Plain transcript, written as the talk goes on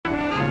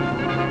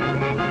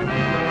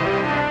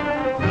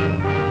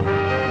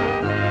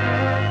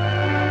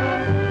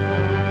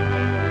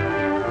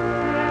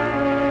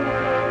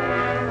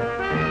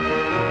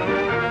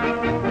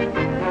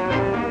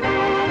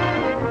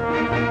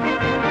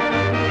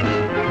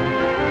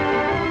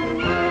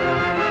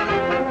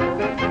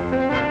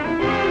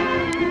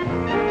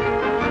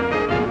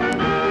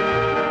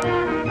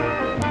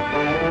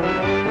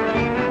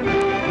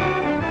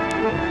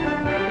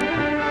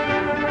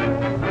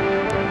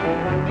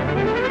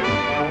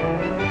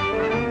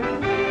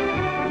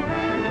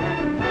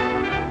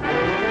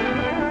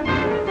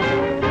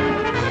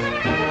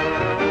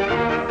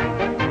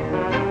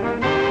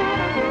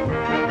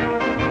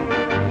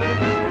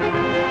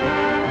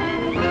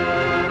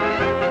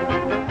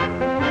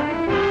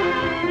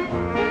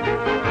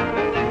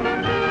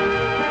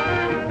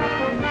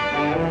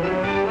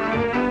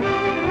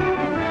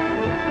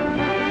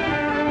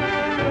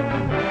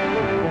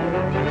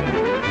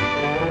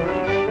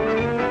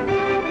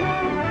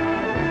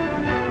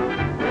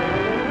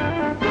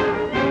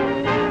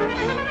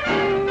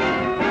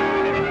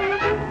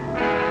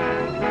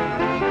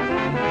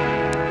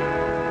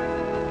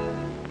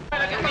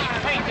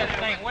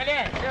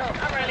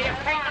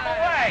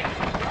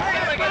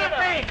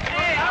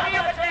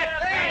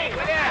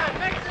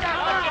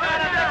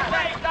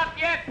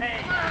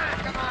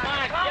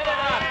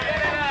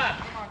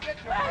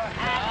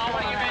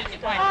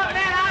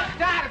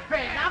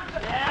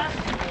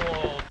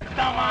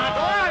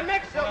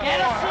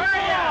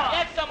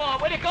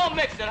Ready, go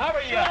mix it.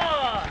 Hurry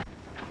up.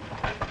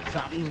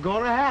 Something's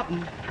gonna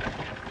happen.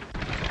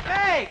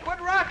 Hey,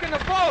 quit rocking the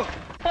boat.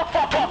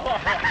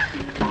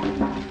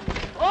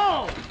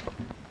 Oh!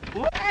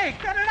 Hey,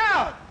 cut it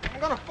out. I'm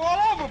gonna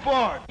fall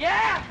overboard.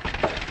 Yeah?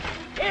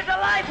 Here's a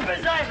life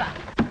preserver.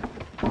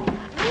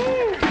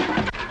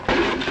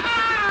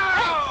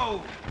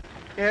 Ow!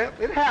 Yeah,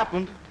 it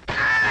happened.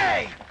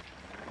 Hey!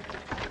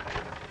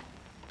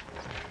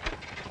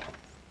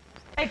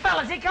 Hey,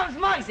 fellas, here comes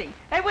Muggsy.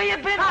 Hey, where you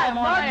been? Hi,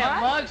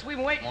 Muggs. We've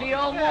been waiting for you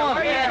all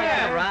morning.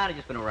 I've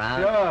just been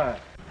around. Sure.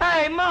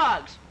 Hey,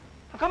 Muggs.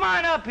 Come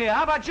on up here.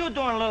 How about you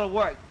doing a little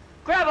work?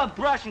 Grab a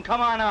brush and come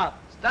on up.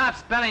 Stop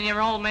spending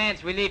your old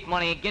man's relief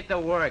money and get to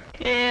work.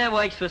 Yeah,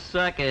 works for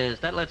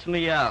suckers. That lets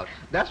me out.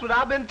 That's what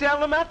I've been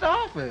telling them at the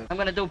office. I'm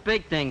gonna do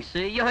big things,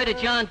 see? You heard of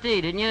John D.,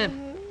 didn't you?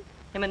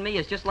 Him and me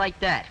is just like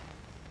that.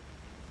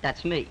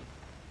 That's me.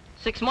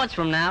 6 months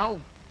from now,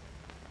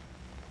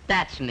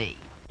 that's me.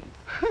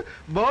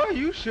 Boy,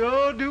 you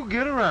sure do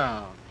get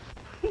around.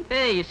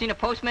 Hey, you seen a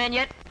postman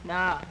yet?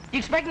 Nah. You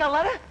expecting a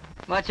letter?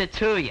 What's it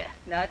to you?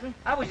 Nothing.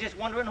 I was just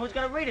wondering who's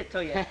gonna read it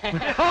to you.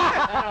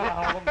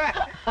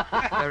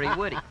 Very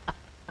witty.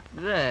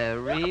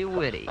 Very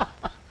witty.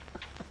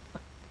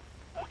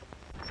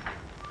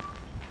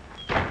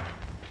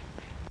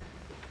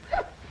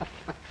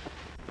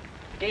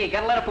 Hey, you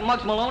got a letter from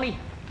Muggs Maloney?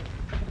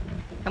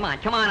 Come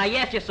on, I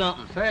asked you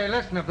something. Say,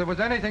 listen, if there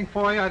was anything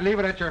for you, I'd leave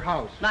it at your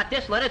house. Not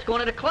this letter, it's going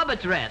to the club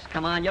address.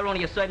 Come on, you're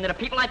only a servant of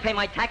the people. I pay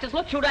my taxes.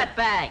 Look through that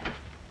bag.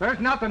 There's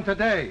nothing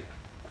today.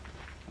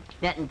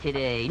 Nothing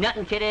today,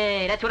 nothing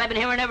today. That's what I've been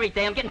hearing every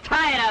day. I'm getting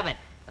tired of it.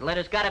 The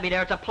letter's got to be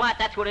there. It's a plot,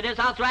 that's what it is.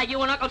 I'll drag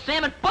you and Uncle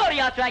Sam and both of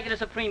you I'll drag you to the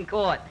Supreme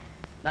Court.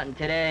 Nothing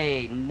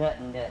today,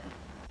 nothing.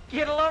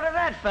 Get a load of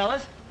that,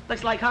 fellas.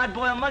 Looks like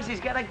hard-boiled Muggsy's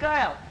got a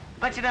girl.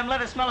 Bet you them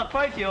letters smell of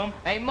perfume.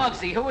 Hey,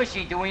 Muggsy, who is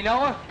she? Do we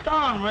know her?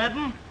 Darn,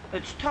 Redden.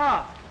 It's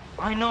tough.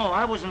 I know.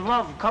 I was in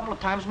love a couple of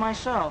times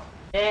myself.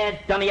 Yeah,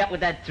 dummy up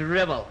with that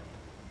dribble.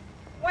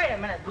 Wait a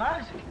minute,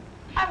 Muggs.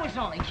 I was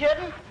only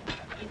kidding.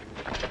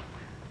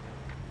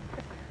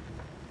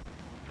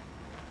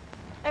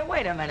 Hey,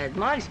 wait a minute,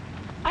 Muggs.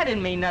 I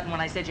didn't mean nothing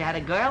when I said you had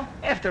a girl.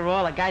 After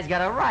all, a guy's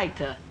got a right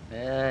to...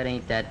 It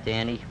ain't that,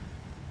 Danny.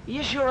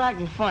 You sure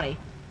acting funny.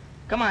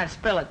 Come on,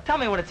 spill it. Tell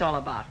me what it's all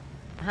about.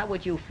 How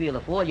would you feel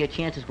if all your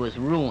chances was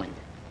ruined?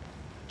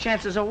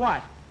 Chances of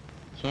what?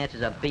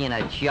 Chances of being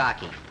a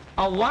jockey.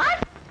 A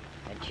what?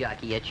 A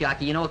jockey.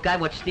 You know a guy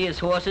what steers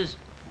horses?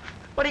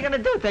 What are you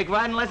gonna do, take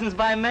riding lessons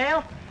by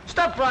mail?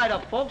 Step right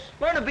up, folks.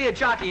 Learn to be a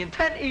jockey in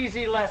 10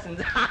 easy lessons.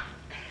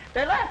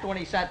 They laughed when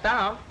he sat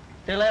down.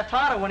 They laughed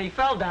harder when he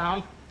fell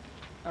down.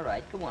 All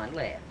right, go on,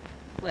 laugh.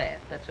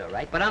 Laugh, that's all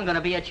right. But I'm gonna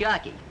be a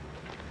jockey,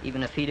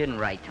 even if he didn't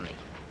write to me.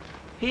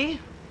 He?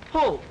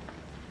 Who?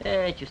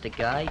 Just a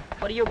guy.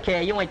 What do you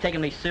care? You ain't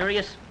taking me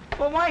serious.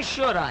 Well, why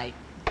should I?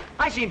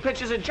 I seen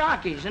pictures of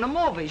jockeys in the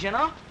movies, you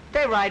know?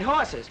 They ride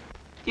horses.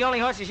 The only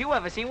horses you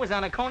ever seen was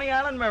on a Coney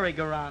Island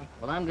merry-go-round.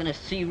 Well, I'm gonna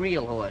see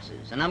real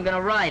horses, and I'm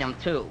gonna ride them,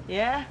 too.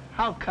 Yeah?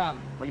 How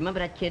come? Well, you remember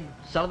that kid,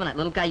 Sullivan, that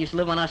little guy used to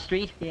live on our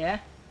street? Yeah?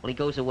 Well, he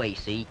goes away,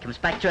 see? Comes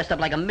back dressed up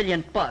like $1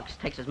 million,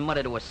 takes his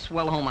mother to a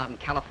swell home out in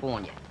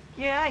California.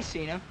 Yeah, I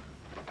seen him.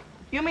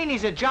 You mean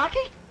he's a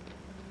jockey?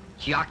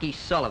 Jockey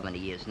Sullivan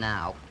he is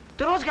now.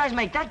 Do those guys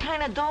make that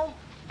kind of dough?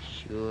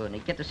 Sure, and they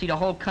get to see the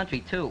whole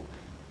country, too.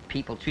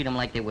 People treat him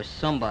like they was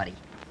somebody.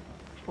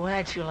 Boy,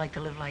 I'd sure like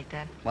to live like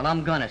that. Well,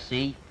 I'm gonna,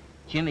 see?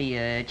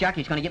 Jimmy,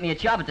 Jockey's gonna get me a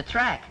job at the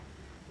track.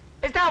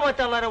 Is that what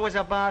the letter was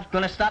about?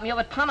 Gonna stop me over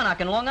at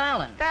Pominock in Long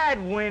Island.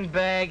 That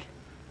windbag.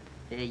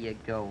 There you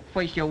go.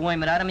 First you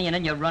worm it out of me, and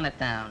then you run it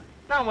down.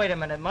 Now, wait a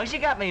minute, Muggs. You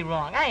got me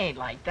wrong. I ain't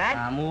like that.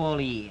 I'm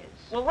all ears.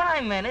 Well, what I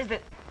meant is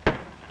that...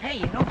 Hey,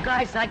 you know,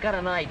 guys, I got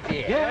an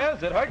idea. Yeah,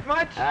 does it hurt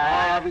much?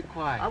 Be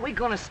quiet. Are we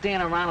gonna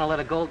stand around and let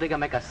a gold digger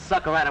make a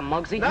sucker out of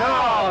Muggsy?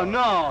 No.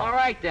 All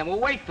right, then.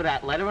 We'll wait for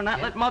that letter and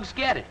not let Muggs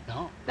get it.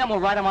 No. Then we'll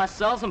write him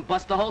ourselves and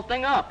bust the whole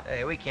thing up.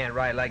 Hey, we can't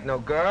write like no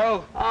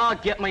girl. I'll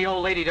get my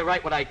old lady to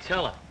write what I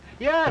tell her.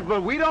 Yeah,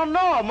 but we don't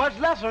know her, much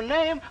less her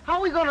name. How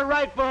are we gonna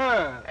write for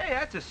her? Hey,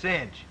 that's a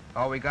cinch.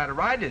 All we gotta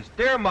write is,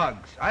 Dear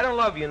Muggs, I don't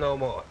love you no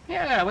more.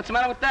 Yeah, what's the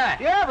matter with that?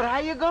 Yeah, but how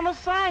you gonna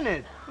sign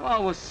it?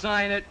 Well, we'll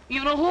sign it.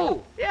 Even a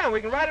who? Yeah, we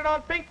can write it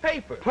on pink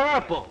paper.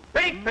 Purple.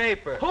 Pink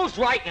paper. Who's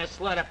writing this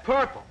letter?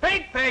 Purple.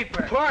 Pink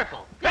paper.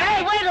 Purple.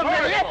 Hey, wait a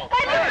minute. Purple.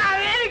 Hey, look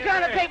at any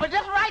kind of paper.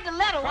 Just write the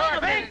letter. Wait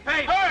a minute.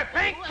 Pink paper.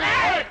 Pink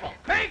paper.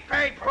 Pink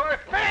paper.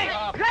 Pink.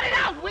 Cut it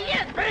out, will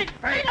you? Pink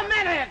Wait paper. a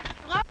minute.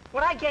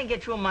 What I can't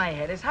get through my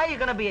head is how you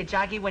gonna be a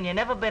jockey when you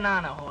never been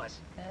on a horse.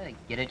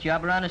 Get a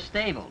job around the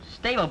stables.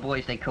 Stable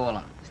boys, they call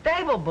them.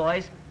 Stable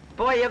boys?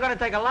 Boy, you're gonna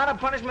take a lot of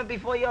punishment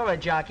before you're a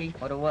jockey.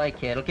 What do I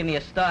care? It'll give me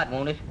a start,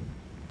 won't it?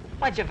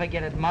 Why'd you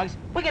forget it, Muggs?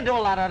 We can do a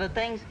lot of other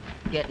things.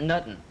 Get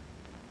nothing.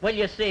 Well,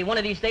 you see, one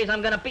of these days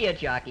I'm gonna be a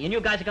jockey, and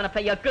you guys are gonna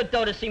pay you a good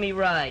dough to see me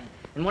ride.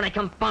 And when I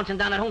come bouncing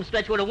down that home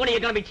stretch with a winner,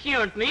 you're gonna be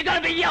cheering for me. You're gonna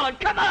be yelling,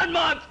 "Come on,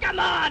 Muggs, come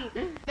on!"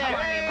 Don't let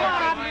him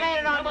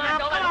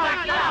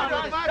back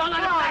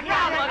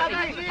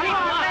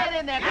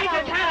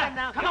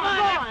down. Come on,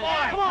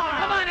 Muggsy.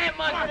 Come on, Aunt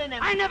Muggsy.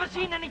 I never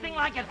seen anything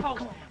like it,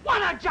 folks.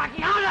 What a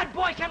jockey! How that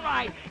boy can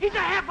ride! He's a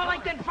half a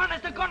length in front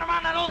as they're going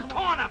around that old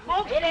corner,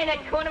 folks. It ain't a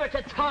corner, it's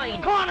a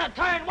turn. Corner,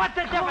 turn, what's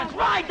the difference?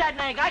 Ride that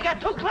nag. I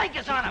got 2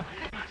 clankers on him.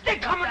 They're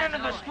coming into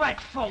the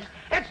stretch, folks.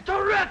 It's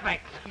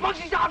terrific.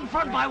 Muggsy's out in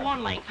front by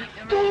 1 length,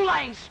 2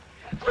 lengths,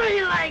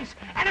 3 lengths,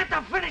 and at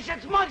the finish,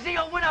 it's Muggsy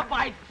will win it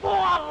by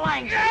 4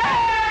 lengths.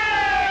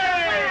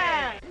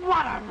 Yeah!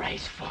 What a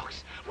race,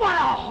 folks. What a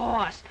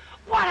horse.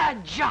 What a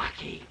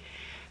jockey.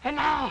 And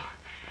now,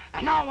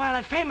 while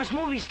that famous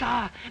movie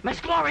star, Miss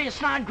Gloria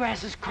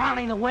Snodgrass, is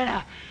crowning the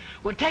winner,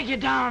 we'll take you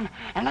down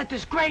and let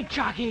this great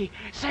jockey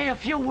say a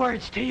few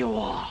words to you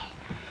all.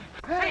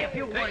 Say a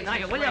few words,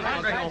 will you?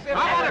 I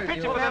want a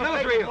picture for the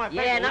newsreel.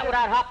 Yeah, not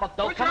without Hop-Up,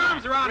 though. Put your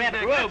arms around his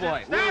neck. Whoa,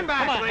 boy. Stand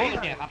back, please.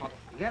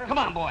 Come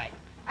on, boy.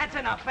 That's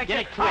enough,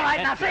 Victor. All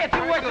right, now say a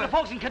few words to the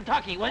folks in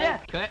Kentucky, will you?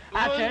 That's it.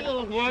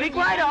 Speak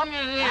right up.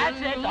 That's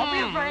it. Don't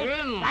be afraid.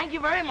 Thank you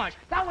very much.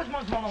 That was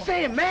Muggs Maloney.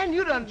 Say, man,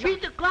 you done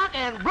beat the clock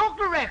and broke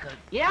the record.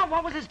 Yeah,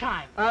 what was his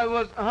time?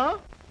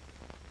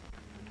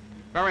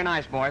 Very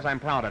nice, boys. I'm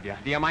proud of you.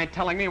 Do you mind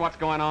telling me what's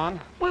going on?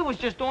 We was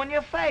just doing you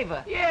a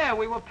favor. Yeah,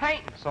 we were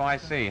painting. So I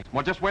see.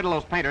 Well, just wait till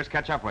those painters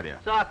catch up with you.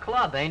 It's our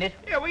club, ain't it?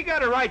 Yeah, we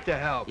got a right to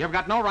help. You've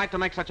got no right to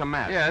make such a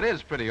mess. Yeah, it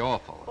is pretty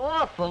awful.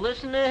 Awful,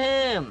 listen to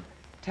him.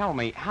 Tell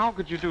me, how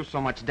could you do so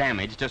much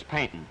damage just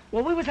painting?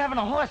 Well, we was having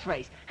a horse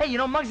race. Hey, you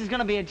know Muggs is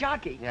gonna be a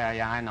jockey.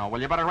 Yeah, I know.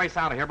 Well, you better race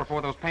out of here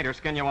before those painters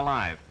skin you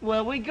alive.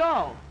 Where we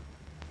go?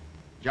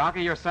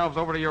 Jockey yourselves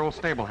over to your old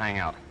stable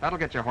hangout. That'll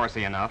get you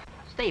horsey enough.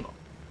 Stable.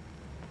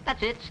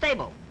 That's it,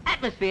 stable.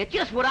 Atmosphere,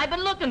 just what I've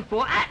been looking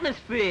for,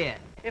 atmosphere.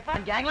 If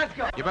I'm gang, let's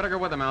go. You better go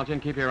with them, Algy,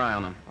 and keep your eye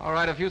on them. All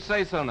right, if you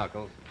say so,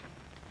 Knuckles.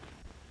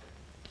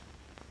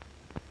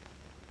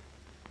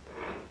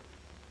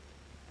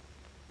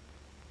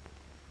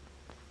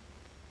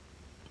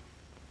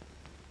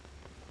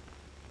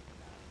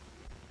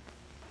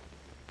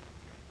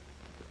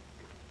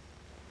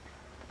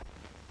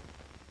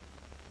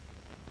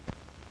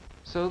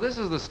 So this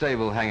is the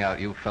stable hangout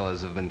you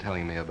fellas have been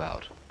telling me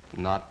about.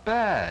 Not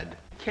bad.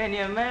 Can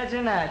you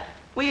imagine that?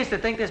 We used to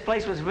think this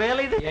place was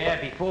really the...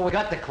 Yeah, before we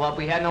got the club,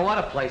 we had no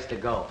other place to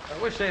go.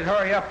 I wish they'd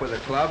hurry up with the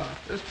club.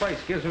 This place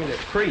gives me the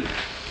creeps.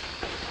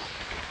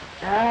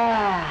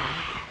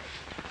 Ah,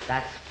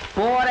 that's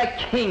 40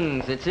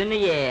 kings. It's in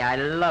the air. I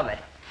love it.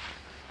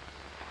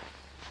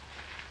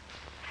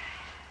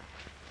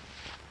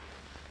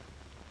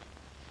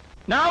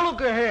 Now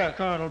look here,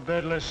 Colonel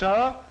Bedley,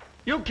 sir.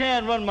 You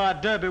can't run my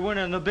derby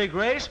winner in the big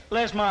race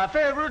unless my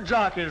favorite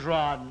jockey's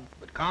riding.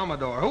 But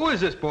Commodore, who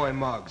is this boy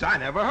Muggs? I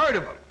never heard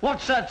of him.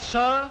 What's that,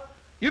 sir?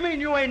 You mean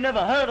you ain't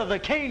never heard of the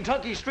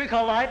Kentucky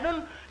Streaker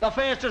Lightning, the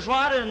fastest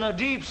rider in the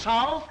Deep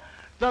South,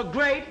 the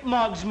great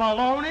Muggs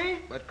Maloney?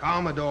 But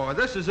Commodore,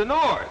 this is the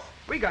North.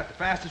 We got the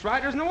fastest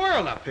riders in the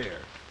world up here.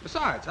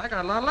 Besides, I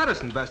got a lot of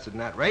lettuce invested in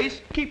that race.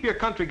 Keep your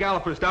country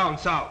gallopers down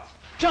south.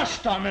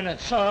 Just a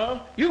minute,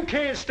 sir. You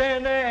can't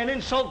stand there and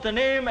insult the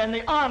name and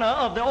the honor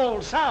of the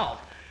Old South.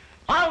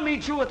 I'll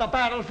meet you at the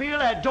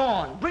battlefield at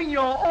dawn. Bring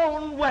your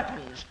own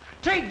weapons.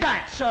 Take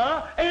that,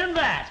 sir, and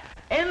that.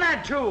 And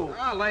that, too.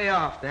 I'll lay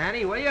off,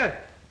 Danny, will you?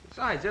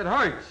 Besides, it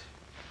hurts.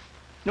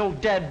 No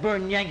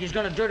dad-burn Yankee's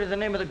gonna dirty the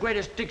name of the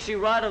greatest Dixie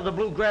rider of the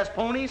bluegrass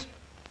ponies.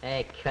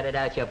 Hey, cut it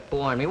out, you're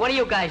boring me. What do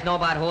you guys know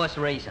about horse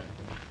racing?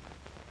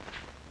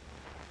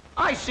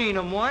 I seen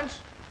him once.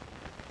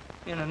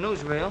 In a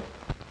newsreel.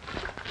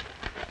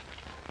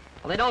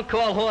 Well, they don't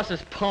call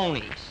horses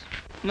ponies.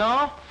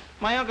 No?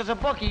 My uncle's a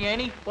bookie,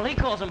 ain't he? Well, he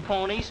calls them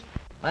ponies.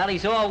 Well,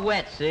 he's all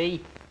wet,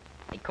 see?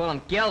 They call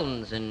them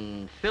geldings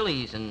and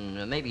fillies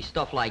and maybe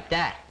stuff like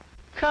that.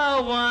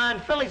 Come on,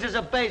 Phillies is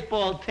a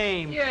baseball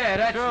team. Yeah,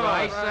 that's Sure,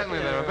 right. certainly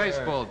they're a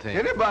baseball team.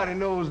 Anybody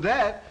knows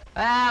that.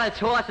 Well, it's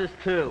horses,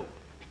 too.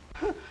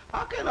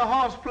 How can a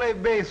horse play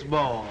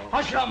baseball?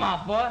 Hush your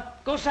mouth, boy.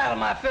 Go saddle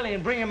my filly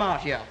and bring him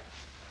out here.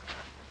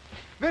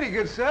 Very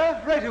good,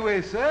 sir. Right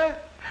away, sir.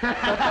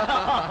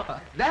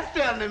 That's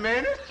telling him,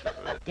 ain't it?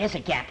 There's a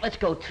gap. Let's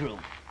go through.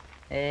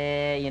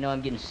 You know, I'm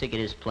getting sick of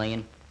this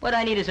playing. What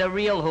I need is a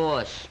real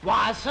horse.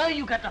 Why, sir,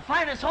 you got the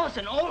finest horse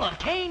in all of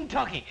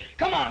Kentucky.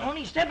 Come on,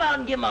 honey, step out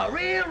and give him a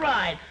real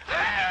ride.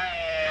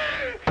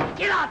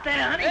 Get out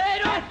there, honey. Hey,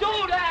 don't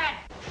do that!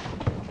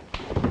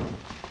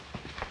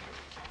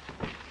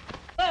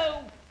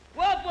 Oh,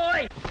 whoa,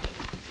 boy.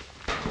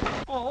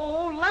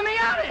 Oh, let me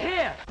out of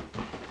here.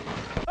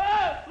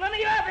 Oh, let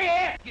me out of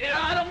here. Get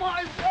out of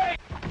my way.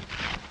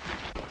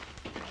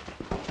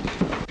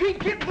 Pete,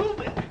 get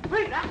moving.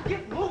 Pete, now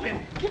get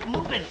moving. Get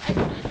moving.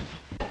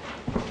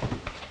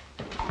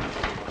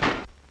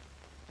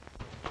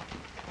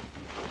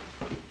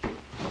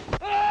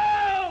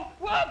 Oh,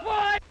 whoa,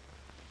 boy.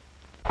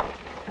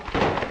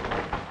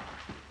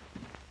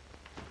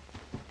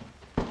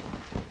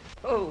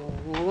 Oh,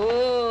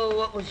 whoa,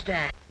 what was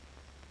that?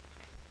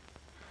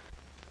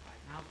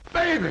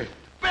 Baby!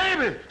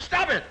 Baby!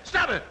 Stop it!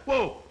 Stop it!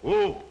 Whoa!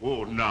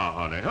 Whoa! Now,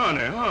 honey,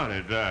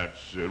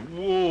 that's it.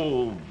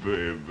 Whoa,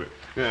 baby.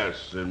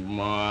 That's it.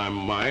 My,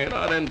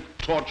 I didn't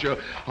taught you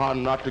how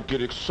not to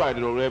get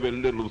excited over every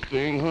little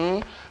thing,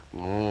 huh?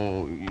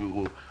 Oh,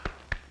 you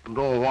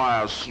know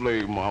why I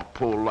slaved my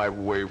poor life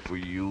away for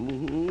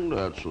you.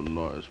 That's a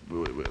nice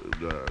baby.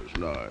 That's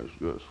nice.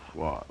 That's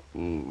quiet.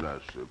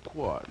 That's it.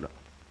 Quiet now.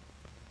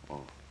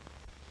 Oh.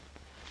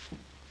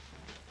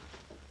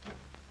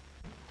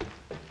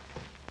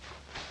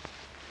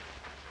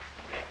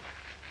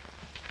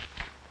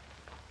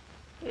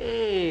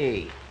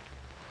 Hey,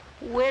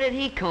 where did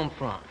he come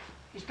from?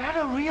 Is that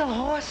a real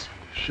horse?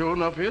 Sure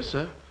enough, yes,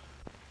 sir.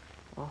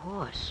 A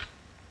horse.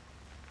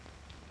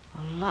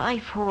 A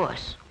live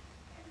horse.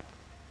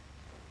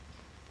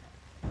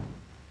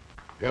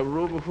 You ever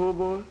rode before,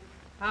 boy?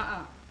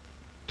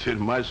 Did a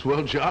mighty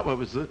swell job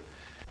of it, sir.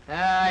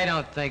 I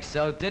don't think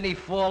so. Didn't he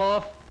fall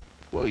off?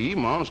 Well, he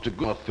mounts to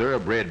go a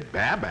thoroughbred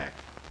bareback.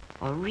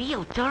 A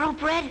real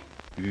thoroughbred?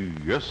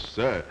 Yes,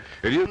 sir.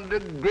 And he's the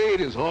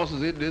greatest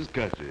horses in this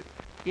country.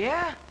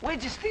 Yeah?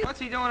 Where'd you steal? What's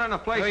he doing in a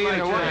place What like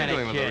are you that?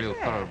 doing with a real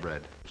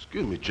thoroughbred?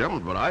 Excuse me,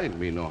 gentlemen, but I didn't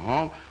mean no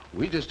harm.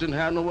 We just didn't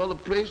have no other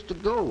place to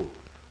go.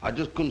 I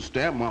just couldn't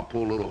stand my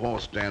poor little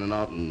horse standing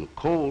out in the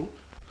cold.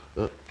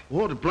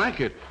 Oh, the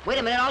blanket. Wait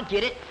a minute, I'll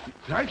get it.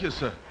 Thank you,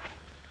 sir.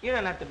 You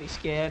don't have to be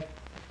scared.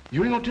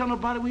 You ain't gonna tell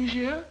nobody we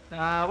here?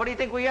 What do you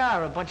think we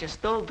are, a bunch of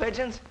stool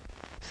pigeons?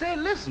 Say,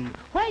 listen,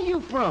 where you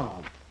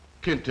from?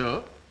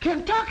 Kentucky.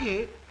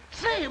 Kentucky?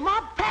 Say,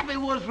 my pappy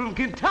was from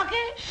Kentucky.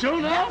 Sure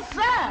enough.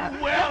 Yes, sir.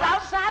 Well, Just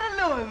outside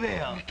of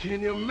Louisville.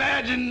 Can you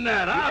imagine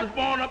that? I was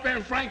born up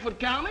in Frankfort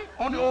County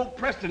on the old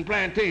Preston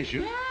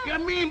plantation. Yeah,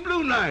 me and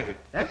Blue Knight.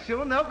 That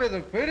sure enough is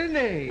a pretty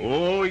name.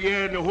 Oh,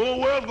 yeah, and the whole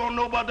world's gonna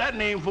know about that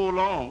name for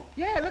long.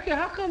 Yeah, look at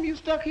how come you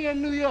stuck here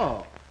in New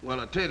York? Well,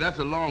 I tell you, that's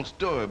a long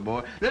story,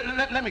 boy.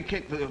 Let me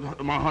kick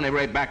my honey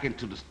right back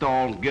into the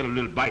stall and get a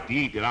little bite to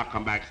eat, then I'll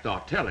come back and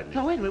start telling you.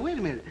 No, wait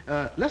a minute.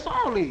 Let's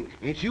all eat.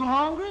 Ain't you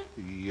hungry?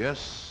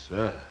 Yes,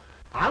 sir.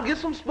 I'll get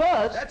some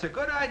spuds. That's a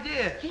good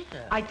idea.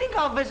 I think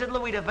I'll visit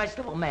Louis the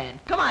Vegetable Man.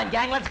 Come on,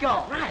 gang, let's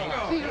go.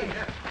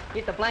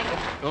 Get the blanket.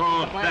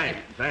 Oh,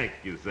 thank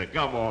you, sir.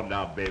 Come on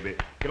now, baby.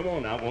 Come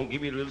on now. I won't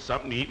give you a little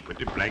something to eat. Put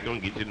the blanket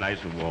on, get you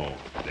nice and warm.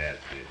 That's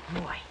it.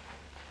 Boy,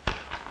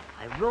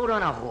 I rode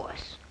on a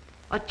horse.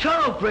 A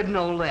thoroughbred,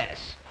 no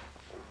less.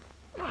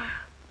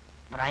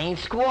 But I ain't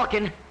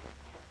squawking.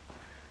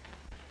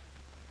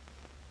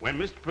 When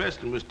Mr.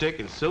 Preston was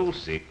taken so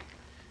sick,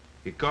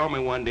 he called me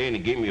one day and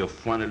he gave me a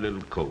funny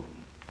little coat.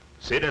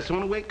 Said that's the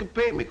only way he could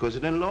pay me because he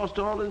done lost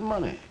all his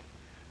money.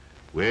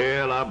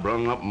 Well, I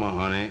brung up my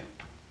honey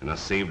and I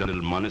saved a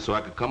little money so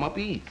I could come up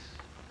east.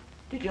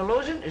 Did you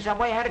lose it? Is that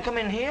why you had to come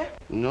in here?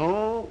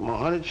 No, my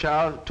honey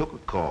child took a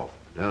cough.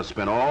 Then I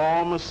spent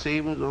all my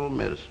savings on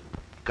medicine.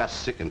 Got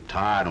sick and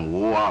tired and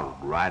wore out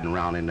riding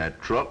around in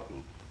that truck.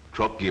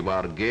 Truck gave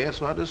out of gas,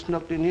 so I just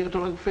snuck in here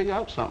till I could figure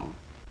out something.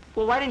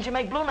 Well, why didn't you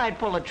make Blue Knight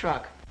pull the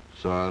truck?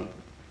 Son,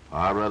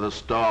 I'd rather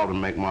starve than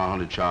make my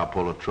honey child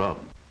pull a truck.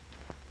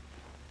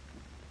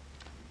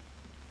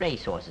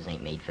 Racehorses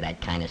ain't made for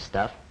that kind of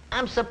stuff.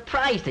 I'm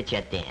surprised at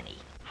you, Danny.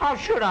 How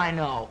should I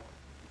know?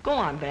 Go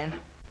on, Ben.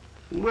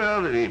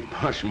 Well, it ain't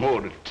much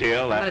more to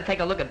tell. I'm gonna take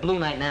a look at Blue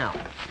Knight now.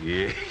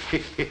 Yeah.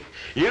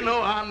 You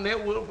know, I'll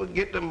never will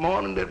forget the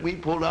morning that we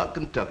pulled out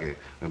Kentucky.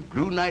 And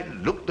Blue Knight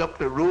looked up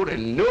the road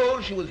and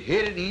knew she was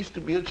headed east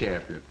to be a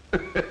champion.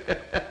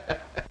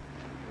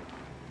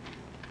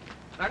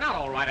 They're not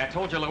all right, I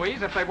told you,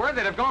 Louise. If they were,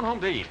 they'd have gone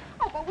home to eat.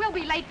 Oh, but we'll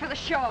be late for the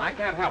show. I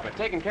can't help it.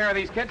 Taking care of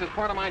these kids is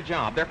part of my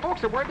job. Their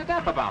folks are worried to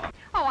death about them.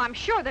 Oh, I'm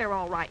sure they're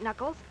all right,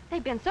 Knuckles.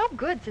 They've been so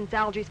good since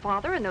Algie's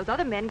father and those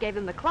other men gave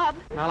them the club.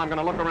 Well, I'm going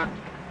to look around.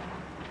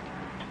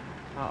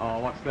 Uh-oh,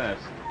 what's this?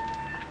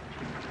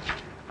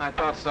 I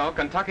thought so.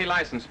 Kentucky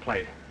license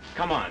plate.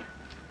 Come on.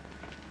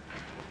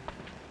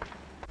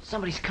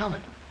 Somebody's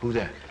coming. Who's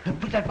that?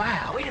 Put that by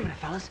out. Wait a minute,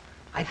 fellas.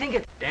 I think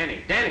it's...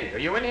 Danny, are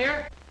you in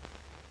here?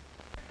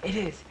 It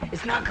is.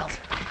 It's Knuckles.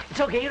 It's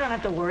okay. You don't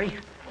have to worry.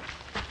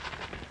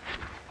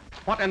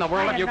 What in the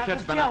world have you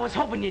kids been I up? was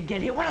hoping you'd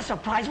get here. What a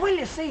surprise. Wait till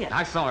you see it.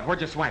 I saw it.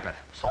 Where'd you swipe it?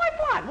 Swipe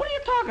what? What are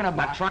you talking about?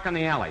 That truck in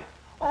the alley.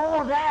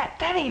 Oh, that.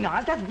 That ain't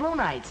ours. That's Blue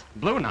Knight's.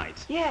 Blue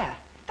Knights. Yeah.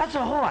 That's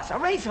a horse. A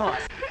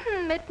racehorse.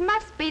 It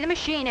must be the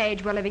machine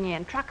age we're living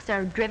in. Trucks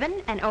are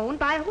driven and owned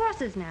by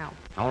horses now.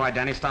 All right,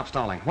 Danny, stop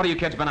stalling. What have you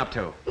kids been up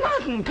to?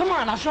 Nothing. Come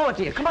on. I'll show it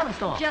to you. Come on and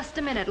stall. Just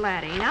a minute,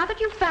 laddie. Now that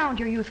you've found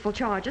your youthful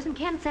charges and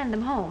can send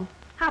them home,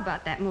 how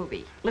about that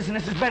movie? Listen,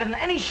 this is better than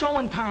any show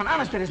in town.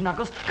 Honest it is,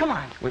 Knuckles. Come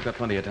on. We've got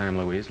plenty of time,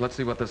 Louise. Let's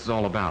see what this is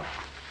all about.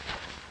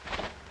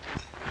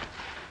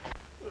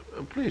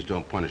 Please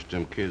don't punish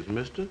them kids,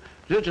 mister.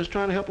 They're just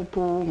trying to help a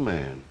poor old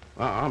man.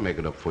 I'll make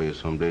it up for you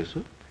someday,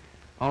 sir.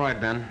 All right,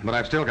 Ben, but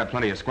I've still got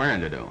plenty of squaring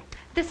to do.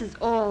 This is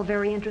all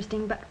very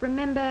interesting, but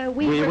remember,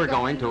 We were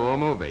going to a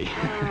movie.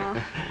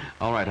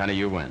 All right, honey,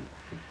 you win.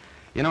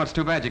 You know, it's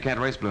too bad you can't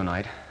race Blue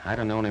Knight. I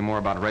don't know any more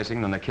about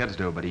racing than the kids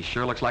do, but he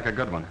sure looks like a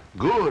good one.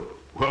 Good?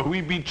 Well,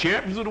 we be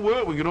champions of the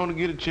world. We can only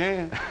get a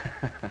chance.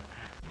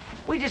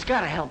 We just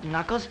gotta help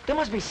Knuckles. There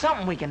must be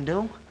something we can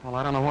do. Well,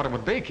 I don't know what it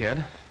would be,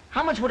 kid.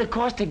 How much would it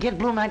cost to get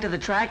Blue Knight to the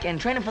track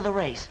and train him for the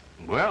race?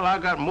 Well, I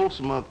got most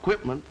of my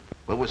equipment.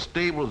 But with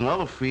stables and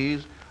other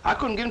fees, I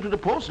couldn't get him to the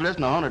post less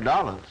than $100.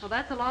 Well,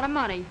 that's a lot of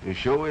money. You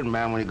sure is,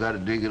 ma'am, when you got to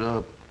dig it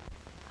up.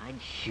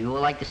 I'd sure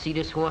like to see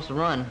this horse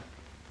run.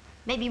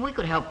 Maybe we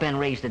could help Ben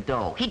raise the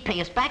dough. He'd pay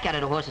us back out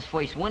of the horse's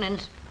first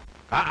winnings.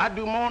 I'd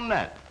do more than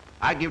that.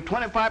 I give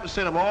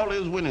 25% of all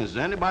his winnings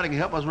to anybody can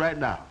help us right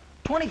now.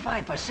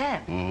 25%?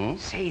 Mm-hmm.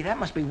 Say, that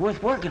must be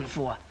worth working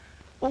for.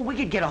 Well, we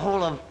could get a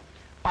hold of...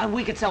 Why,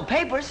 we could sell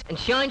papers. And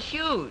shine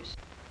shoes.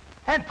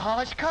 And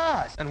polish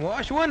cars. And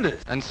wash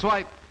windows. And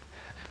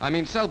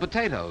sell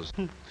potatoes.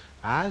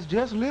 I was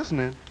just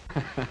listening.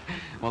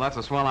 Well, that's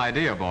a swell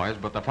idea, boys,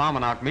 but the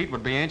Palmanock meet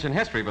would be ancient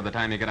history by the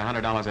time you get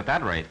 $100 at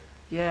that rate.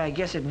 Yeah, I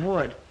guess it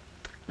would.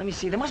 Let me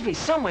see, there must be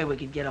some way we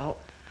could get a hold...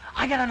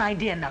 I got an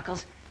idea,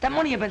 Knuckles. That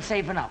money you've been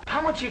saving up.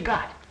 How much you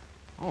got?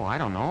 Oh, I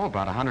don't know,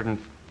 about 100 and...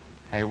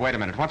 Hey, wait a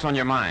minute, what's on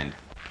your mind?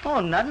 Oh,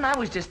 nothing. I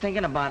was just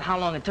thinking about how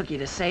long it took you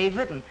to save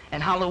it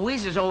and how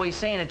Louise is always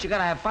saying that you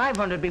gotta have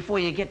 500 before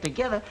you get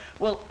together.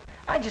 Well,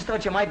 I just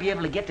thought you might be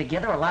able to get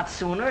together a lot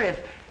sooner if...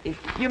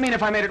 You mean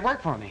if I made it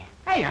work for me?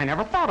 Hey, I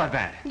never thought of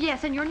that.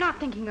 Yes, and you're not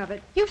thinking of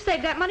it. You've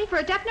saved that money for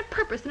a definite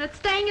purpose, and it's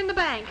staying in the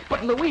bank.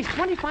 But, Louise,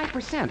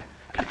 25%.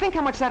 Think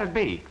how much that'd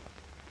be.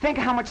 Think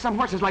how much some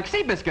horses like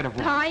Seabiscuit have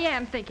won. I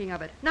am thinking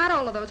of it. Not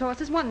all of those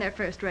horses won their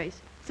first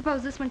race.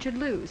 Suppose this one should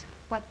lose.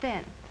 What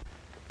then?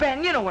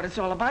 Ben, you know what it's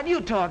all about.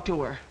 You talk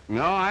to her.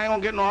 No, I ain't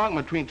gonna get no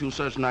argument between two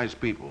such nice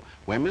people.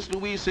 When Miss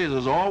Louise says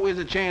there's always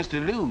a chance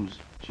to lose,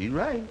 she's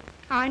right.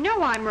 I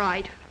know I'm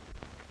right.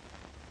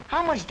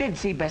 How much did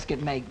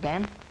Seabiscuit make,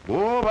 Ben?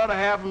 Oh, about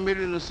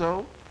 $500,000 or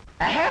so.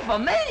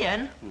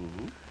 $500,000?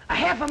 Mm-hmm.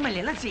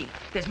 $500,000. Let's see.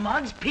 There's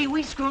Muggs,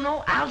 Pee-wee,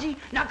 Scruno, Algie,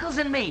 Knuckles,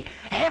 and me.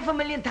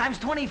 $500,000 times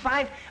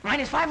 25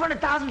 minus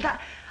 500,000.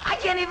 I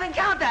can't even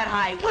count that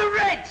high. We're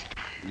rich.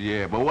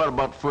 Yeah, but what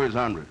about the first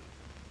 100?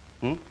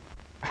 Hmm?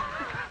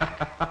 I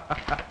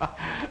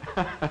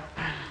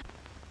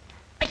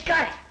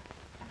got it.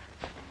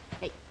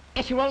 Hey,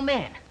 it's your old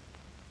man.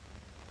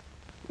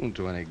 Won't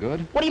do any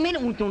good. What do you mean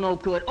it won't do no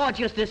good? Oh,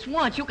 just this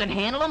once. You can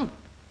handle him.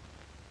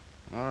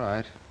 All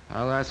right,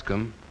 I'll ask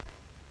him.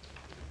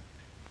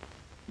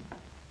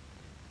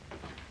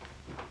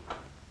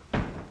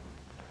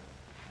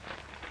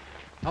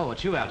 Oh,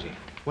 it's you, Algie.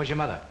 Where's your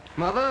mother?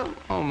 Mother?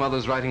 Oh,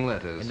 Mother's writing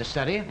letters. In the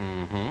study?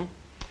 Mm-hmm.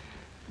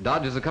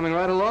 Dodgers are coming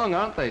right along,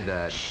 aren't they,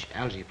 Dad? Shh,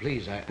 Algie,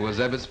 please. Was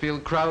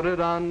Ebbetsfield crowded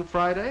on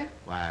Friday?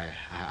 Why,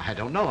 I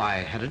don't know. I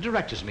had a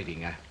directors'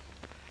 meeting.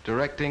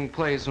 Directing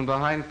plays from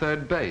behind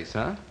third base,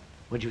 huh?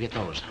 Where'd you get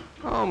those?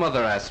 Oh,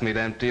 Mother asked me to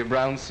empty a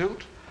brown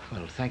suit.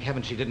 Well, thank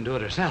heaven she didn't do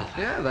it herself.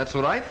 Yeah, that's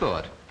what I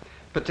thought.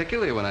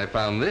 Particularly when I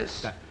found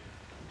this.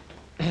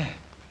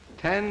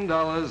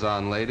 $10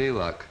 on Lady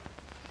Luck.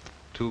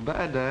 Too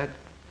bad, Dad.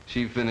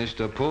 She finished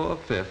a poor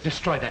fifth.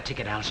 Destroy that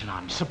ticket,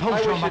 Algernon. Suppose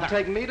I your wish mother... you'd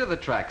take me to the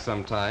track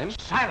sometime.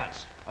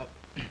 Silence!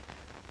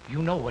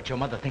 You know what your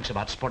mother thinks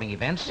about sporting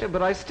events. Yeah,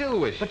 but I still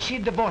wish... But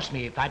she'd divorce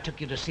me if I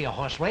took you to see a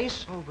horse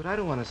race. Oh, but I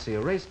don't want to see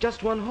a race.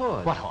 Just one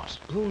horse. What horse?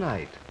 Blue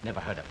Knight. Never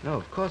heard of him. No,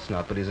 of course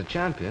not, but he's a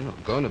champion. Or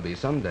going to be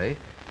someday.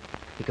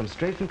 He comes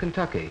straight from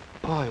Kentucky.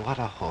 Boy, what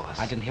a horse.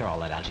 I didn't hear all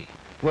that, Algie.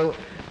 Well,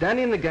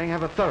 Danny and the gang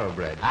have a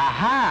thoroughbred.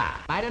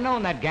 Aha! I'd have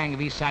known that gang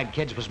of East Side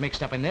kids was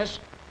mixed up in this.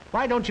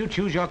 Why don't you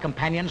choose your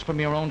companions from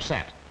your own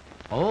set?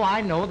 Oh,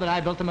 I know that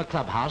I built them a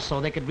clubhouse so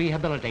they could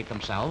rehabilitate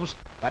themselves,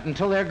 but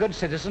until they're good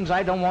citizens,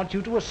 I don't want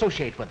you to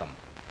associate with them.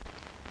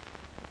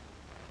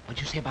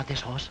 What'd you say about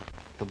this horse?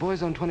 The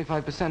boys own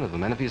 25% of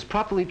them, and if he's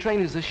properly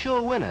trained, he's a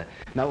sure winner.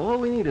 Now, all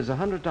we need is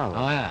 $100.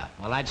 Oh, yeah?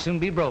 Well, I'd soon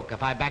be broke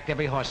if I backed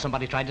every horse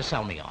somebody tried to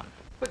sell me on.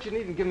 But you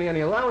needn't give me any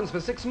allowance for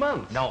 6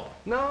 months. No.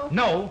 No?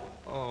 No!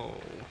 Oh.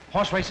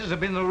 Horse races have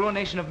been the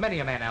ruination of many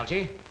a man,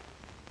 Algie.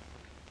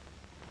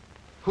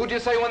 Who'd you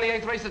say won the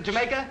 8th race at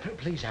Jamaica?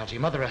 Please, Algie,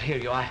 Mother will hear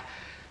you.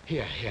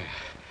 Here.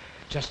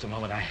 Just a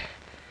moment,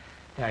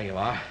 There you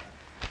are.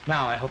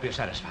 Now, I hope you're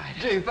satisfied.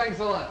 Gee, thanks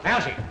a lot.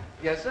 Algie!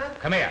 Yes, sir?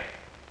 Come here.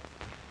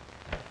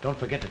 Don't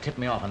forget to tip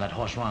me off on that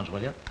horse runs,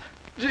 will you?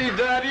 Gee,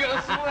 Dad, you're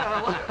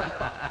swell.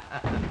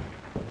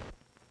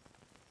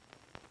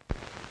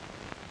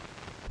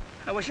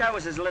 I wish I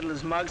was as little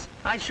as Muggs.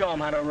 I'd show him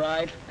how to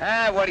ride.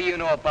 What do you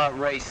know about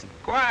racing?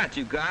 Quiet,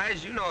 you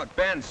guys. You know what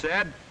Ben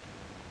said.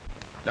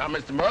 Now,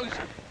 Mr. Muggs,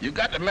 you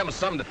got to remember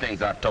some of the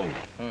things I told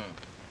you.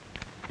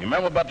 You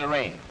remember about the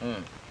rain?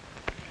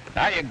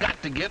 Now you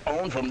got to get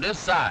on from this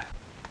side.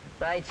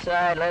 Right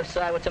side, left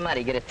side, what's the matter?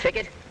 You get a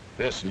ticket?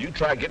 Listen, you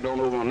try getting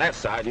on over on that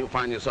side, and you'll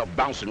find yourself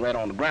bouncing right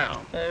on the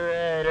ground. All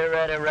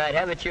right.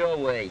 Have it your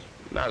way.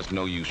 Now, there's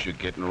no use you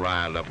getting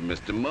riled up,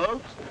 Mr.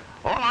 Muggs.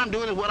 All I'm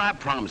doing is what I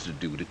promised to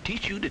do, to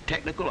teach you the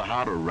technical of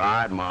how to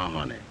ride my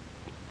honey.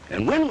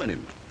 And win with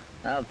him.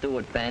 I'll do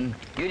it, Ben.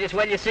 You just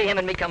wait till you see him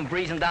and me come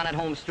breezing down that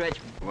home stretch.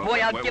 Boy,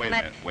 I'll give him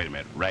that... Wait a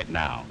minute. Right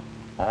now,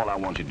 all I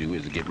want you to do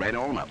is to get right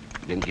on up,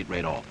 then get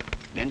right off.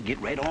 Then get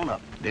right on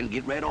up, then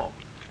get right off.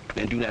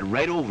 Then do that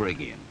right over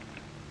again.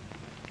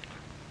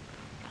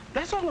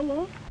 That's all I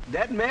want.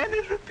 That man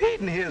is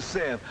repeating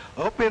himself.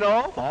 Up and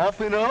off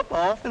and up,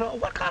 off and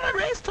off. What kind of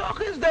race talk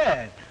is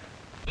that?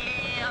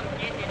 Yeah, I'm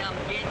getting it.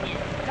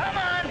 Come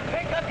on,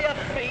 pick up your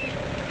feet.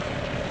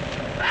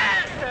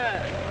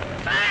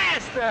 Faster!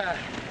 Faster!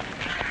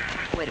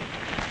 Wait a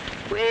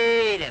minute.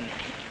 Wait a minute.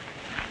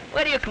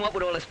 Where do you come up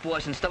with all this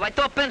force and stuff? I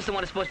thought Ben's the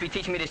one that's supposed to be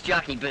teaching me this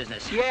jockey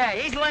business. Yeah,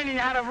 he's learning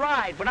how to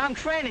ride, but I'm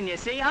training you,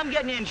 see? I'm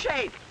getting you in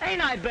shape.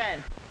 Ain't I,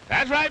 Ben?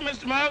 That's right,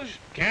 Mr. Muggs.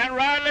 Can't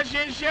ride unless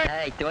you're in shape.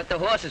 I thought the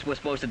horses were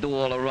supposed to do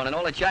all the running.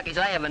 All the jockeys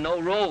I have no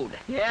road.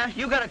 Yeah,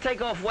 you gotta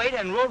take off weight,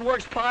 and road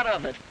work's part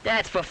of it.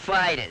 That's for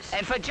fighters.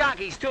 And for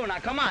jockeys, too. Now,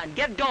 come on,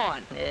 get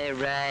going. All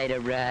right, all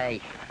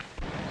right.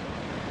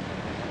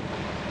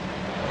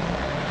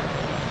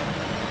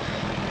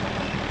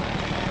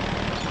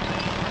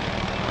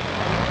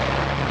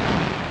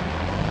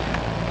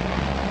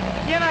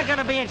 You're not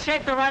gonna be in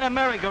shape to ride a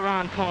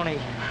merry-go-round pony.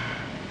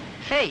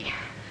 Hey,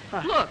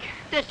 look,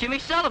 there's Jimmy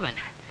Sullivan.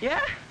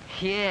 Yeah?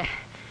 Yeah,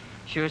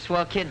 sure a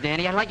swell kid,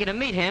 Danny. I'd like you to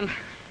meet him.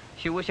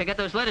 Sure wish I got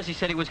those letters he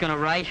said he was gonna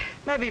write.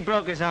 Maybe he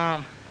broke his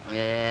arm.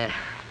 Yeah.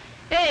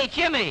 Hey,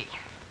 Jimmy!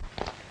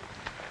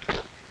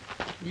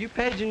 You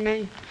paging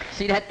me?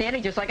 See that,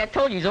 Danny? Just like I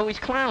told you, he's always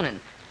clowning.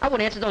 I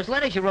would answer those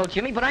letters you wrote,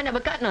 Jimmy, but I never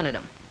got none of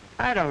them.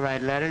 I don't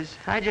write letters.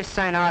 I just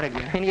sign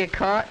autographs. Ain't you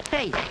caught?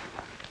 Hey,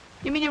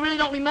 you mean you really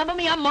don't remember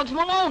me? I'm Muggs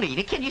Maloney,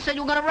 the kid you said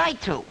you were gonna write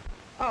to.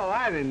 Oh,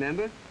 I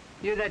remember.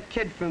 You're that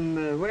kid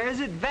from, where is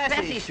it?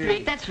 Vesey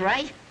Street, that's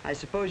right. I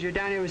suppose you're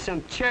down here with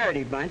some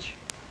charity bunch.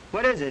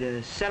 What is it,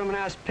 a settlement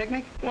house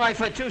picnic? Why,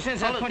 for 2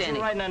 cents, I'll Hold it, punch you Danny.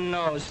 right in the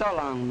nose. So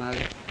long,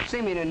 Mugger.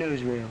 See me in the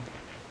newsreel.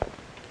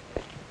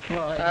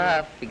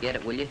 Forget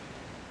it, will you?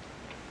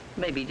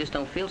 Maybe he just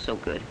don't feel so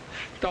good.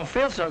 Don't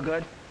feel so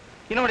good.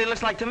 You know what he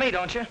looks like to me,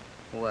 don't you?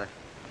 What?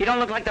 He don't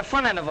look like the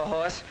front end of a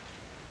horse.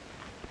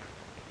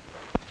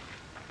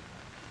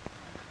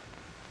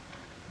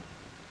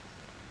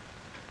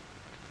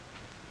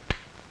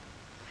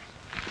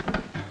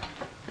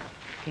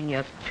 Can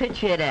you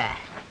picture that?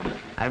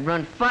 I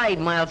run 5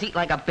 miles, eat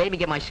like a baby,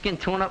 get my skin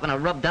torn up, and I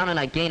rub down and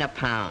I gain a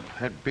pound.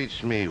 That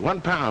beats me. 1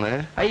 pound,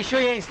 eh? Are you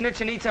sure you ain't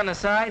snitching eats on the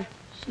side?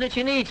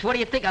 Snitching eats, what do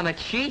you think, I'm a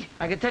cheat?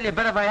 I could tell you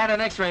better if I had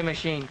an x-ray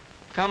machine.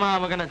 Come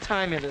on, we're gonna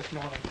time you this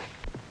morning.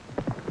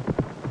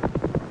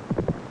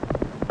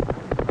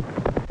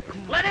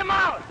 Let him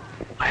out!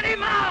 Let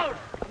him out!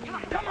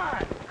 Come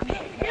on!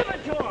 Give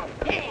it to him!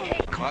 Hey,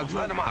 Muggs,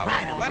 let him out.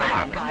 Ride him, Let him ride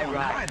out. him, Come on,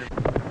 ride ride him.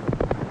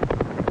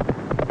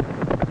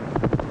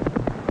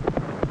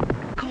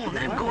 Come on,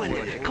 let him go in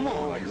there. Come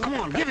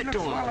on, give it to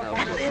him.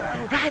 That's it.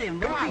 Ride him,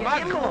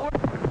 ride him. Come on.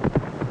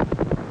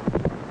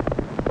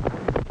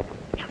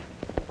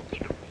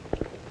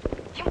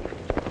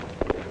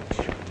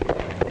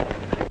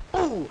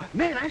 Oh,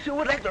 man, I sure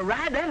would like to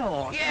ride that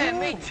horse. Yeah,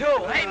 me too.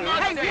 Hey,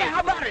 Muggs. Hey, yeah,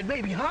 how about it,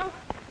 baby, huh?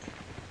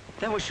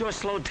 That was sure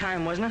slow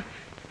time, wasn't it?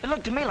 It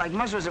looked to me like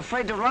Muggs was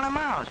afraid to run him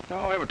out.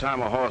 Oh, every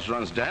time a horse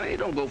runs, Danny, he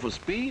don't go for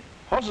speed.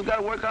 Horses got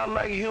to work out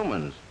like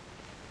humans.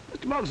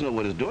 Mr. Muggs knows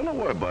what he's doing. Don't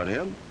worry about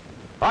him.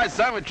 All right,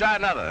 son, we try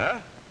another, huh?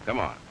 Come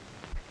on.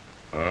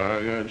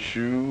 I got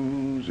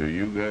shoes,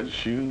 you got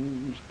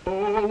shoes.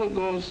 All of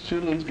those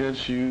children's got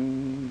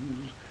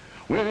shoes.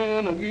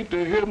 When I get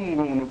to heaven,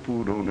 I'm gonna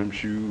put on them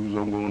shoes.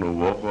 I'm gonna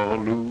walk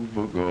all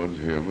over God's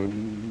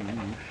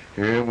heaven.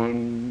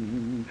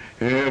 Heaven,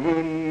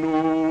 heaven,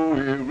 oh,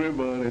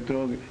 everybody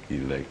talking.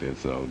 You like that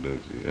song,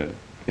 don't you,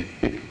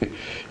 huh?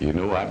 You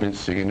know, I've been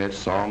singing that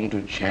song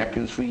to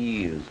champions for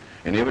years.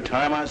 And every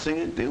time I sing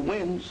it, they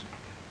wins.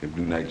 If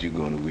tonight you're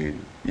gonna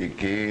win, you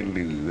can't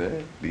lose,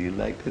 huh? Do you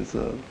like that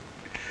song?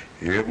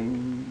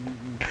 Heaven,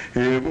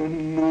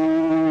 heaven,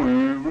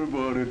 oh,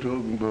 everybody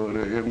talking about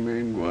a heaven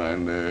ain't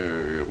going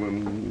there.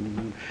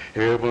 Heaven,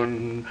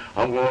 heaven,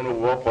 I'm gonna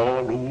walk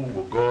all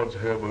over God's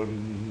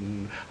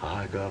heaven.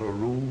 I got a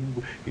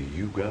robe,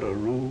 you got a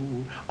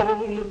robe,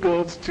 all of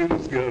God's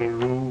children's got a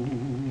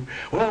robe.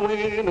 Well,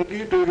 when I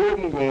get to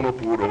heaven, I'm gonna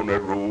put on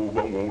that robe.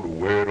 I'm gonna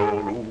wear it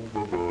all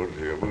over God's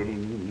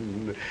heaven.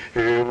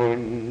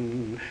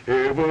 Heaven,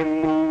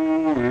 heaven,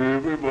 oh,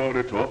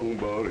 everybody talking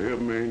about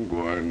heaven ain't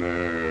going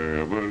there.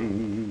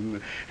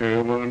 Heaven,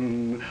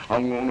 heaven,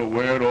 I'm gonna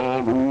wear it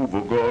all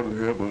over God's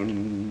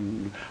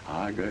heaven.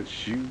 I got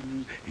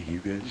shoes, you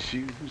got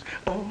shoes,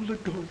 all the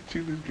God's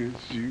children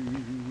got shoes.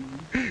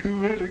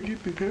 When I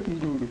get to heaven,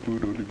 I'm gonna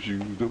put on them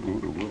shoes. I'm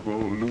gonna walk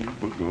all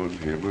over God's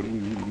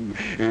heaven.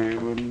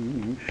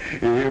 Heaven,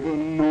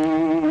 heaven,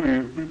 oh,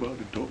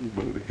 everybody talking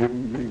about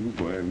heaven ain't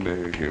going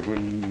there.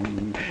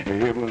 Heaven,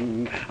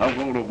 heaven, I'm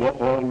gonna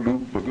walk all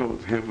over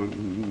God's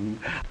heaven.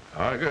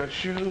 I got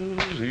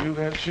shoes, you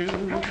got shoes,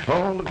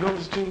 all the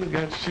God's children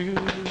got shoes.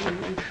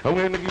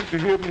 When I get to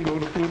heaven, I'm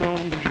gonna put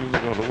on the shoes.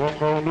 I'm gonna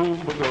walk all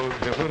over God's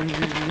heaven.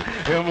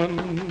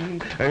 Heaven,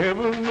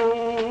 heaven,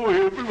 oh,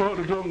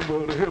 everybody talking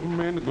about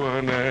heaven ain't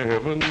going there.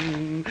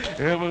 Heaven,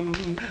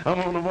 heaven,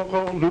 I'm gonna walk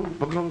all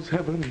over God's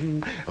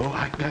heaven. Oh,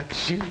 I got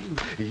shoes,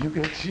 you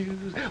got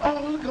shoes,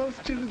 all the God's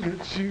children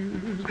got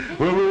shoes.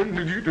 Well, when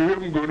I get to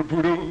heaven, I'm gonna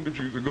put on the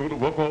shoes. I'm gonna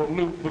walk all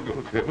over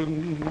God's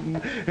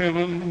heaven.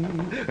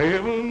 Heaven,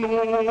 heaven,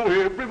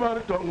 oh,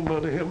 everybody talking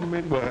about heaven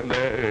ain't going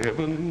there.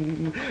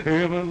 Heaven,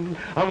 heaven,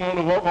 I'm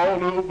gonna walk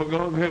all over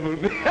God's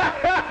heaven.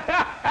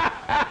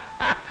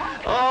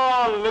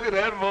 Oh, look at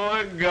that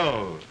boy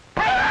go.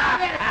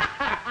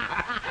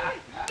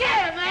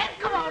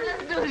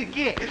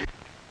 get.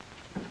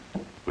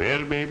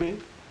 Well, baby,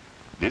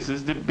 this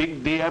is the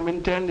big day I've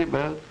been telling you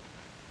about.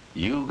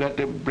 You got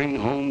to bring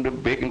home the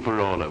bacon for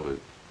all of us.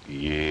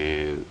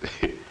 Yes.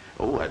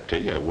 Oh, I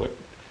tell you what.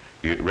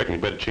 You reckon you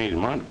better change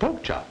your mind to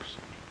pork chops.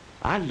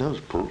 I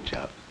love pork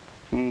chops.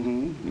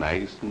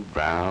 Nice and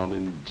brown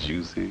and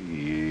juicy,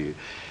 yeah.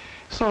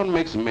 Something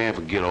makes a man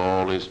forget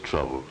all his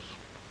troubles.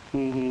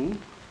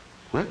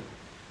 What?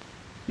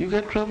 You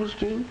got troubles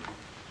too?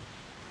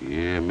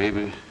 Yeah,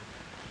 maybe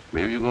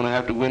you're gonna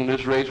have to win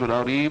this race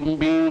without even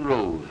being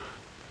rode.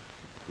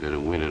 You gotta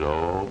win it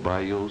all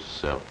by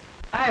yourself.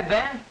 Hi,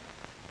 Ben.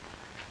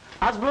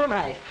 How's Blue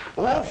Night?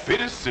 Oh,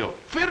 fit as silk.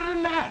 Fitter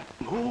than that.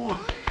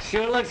 Oh.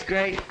 Sure looks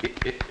great.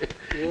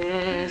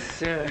 Yes,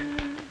 sir.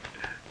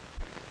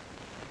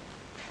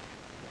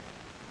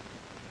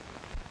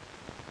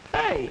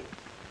 Hey,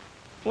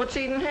 what's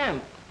eating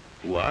him?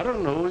 Well, I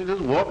don't know. He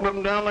just walking up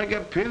and down like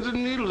got pins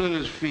and needles in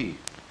his feet.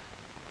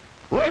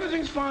 Well,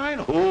 everything's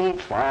fine. Oh,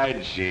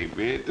 fine shape,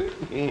 ain't it?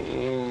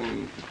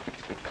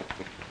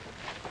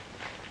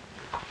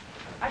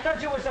 I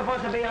thought you were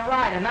supposed to be a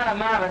rider, not a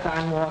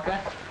marathon walker.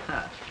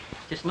 Huh.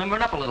 Just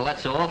limbering up a little,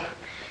 that's all.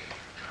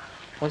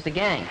 Where's the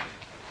gang?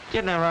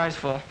 Getting our eyes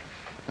full.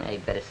 Hey,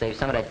 better save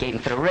some of that gating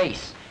for the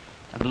race.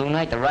 A Blue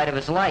Night, the ride of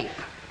his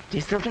life. Do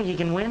you still think you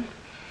can win?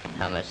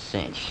 I'm a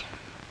cinch.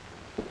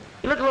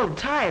 You look a little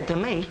tired to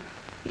me.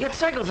 You got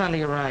circles under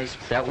your eyes.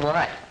 So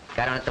what?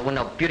 Guy down at the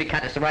window beauty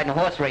contest to ride in a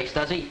horse race,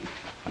 does he?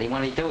 What do you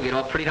want me to do? Get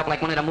all prettied up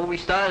like one of the movie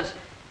stars?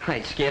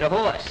 I'd scare a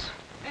horse.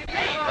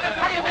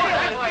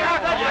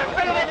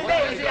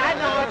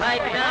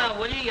 Pipe down,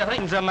 will you? You're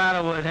hurting. What's the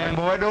matter with him?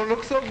 Boy, don't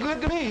look so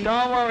good to me.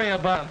 Don't worry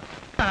about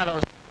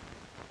him.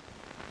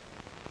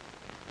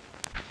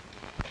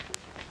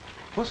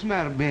 What's the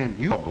matter, Ben?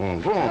 You... Go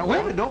on. Now, wait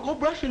a minute, don't go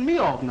brushing me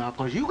off now,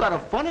 because you got a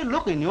funny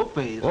look in your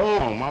face.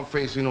 Oh, my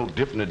face ain't no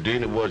different today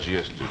than it was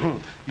yesterday.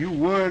 You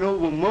worried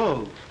over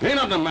Muggs. Ain't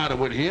nothing the matter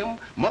with him.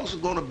 Muggs is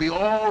gonna be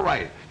all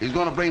right. He's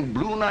gonna bring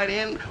Blue Night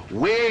in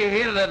way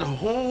ahead of that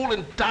whole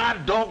entire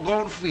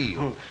doggone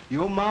field.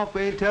 Your mouth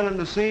ain't telling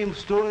the same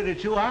story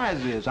that your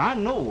eyes is. I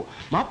know.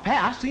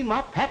 I seen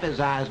my pappy's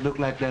eyes look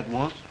like that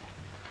once.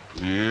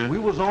 Yeah? We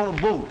was on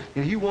a boat,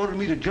 and he wanted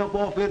me to jump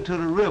off into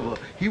the river.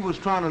 He was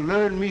trying to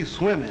learn me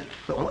swimming.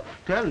 So,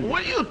 tell me.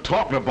 What are you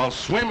talking about,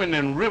 swimming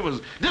in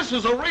rivers? This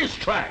is a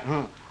racetrack.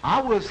 I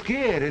was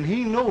scared, and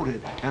he knowed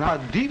it, and a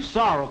deep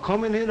sorrow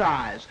come in his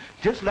eyes,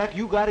 just like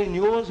you got in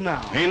yours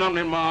now. Ain't nothing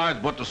in my eyes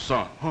but the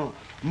sun.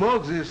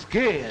 Muggs is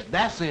scared,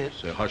 that's it.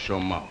 Say, hush your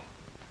mouth.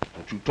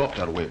 Don't you talk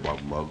that way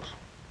about Muggs.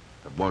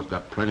 That boy's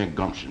got plenty of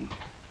gumption.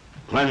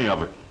 Plenty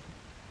of it.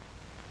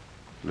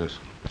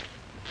 Listen.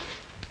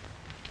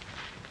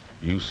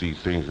 You see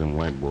things them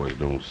white boys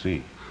don't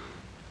see.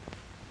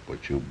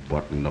 But you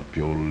button up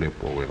your lip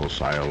over your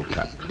sile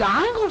cap.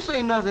 I ain't gonna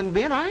say nothing,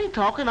 Ben. I ain't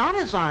talking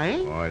honest, I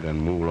ain't. All right,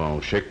 then move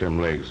along. Shake them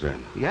legs,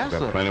 then. Yes, sir.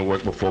 Got plenty of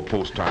work before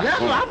post time. Yes,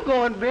 sir, I'm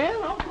going, Ben.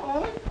 I'm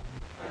going.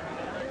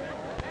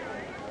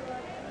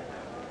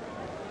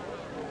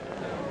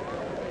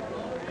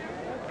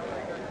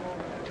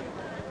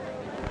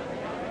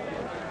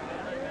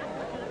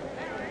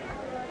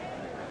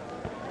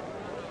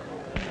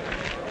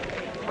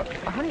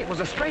 Honey, it was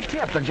a straight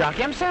tip. The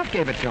jockey himself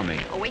gave it to me.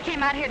 Oh, we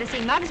came out here to see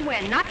Muggs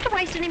win, not to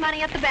waste any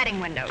money at the betting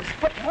windows.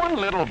 But one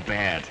little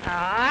bet.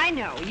 I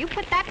know. You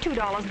put that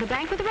 $2 in the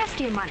bank with the rest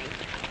of your money.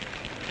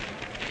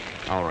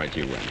 All right,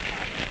 you win.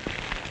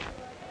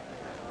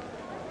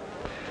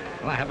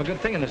 Well, I have a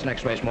good thing in this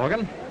next race,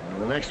 Morgan.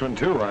 The next one,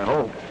 too, I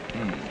hope.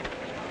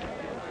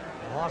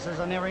 The horses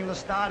are nearing the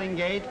starting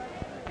gate.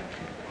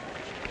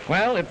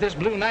 Well, if this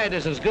Blue Night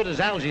is as good as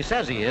Algy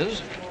says he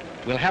is,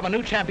 we'll have a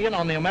new champion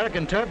on the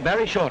American turf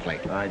very shortly.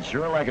 I'd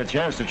sure like a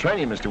chance to train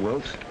you, Mr.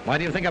 Wilkes. Why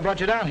do you think I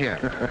brought you down here?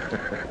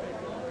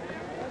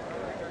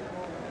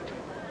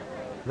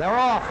 They're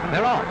off.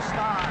 They're off. The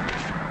stars.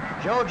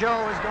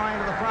 JoJo is going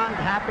to the front.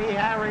 Happy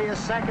Harry is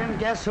second.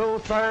 Guess who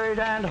third?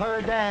 And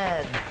her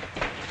dad.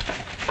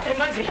 Hey,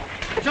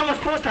 Muggsy, it's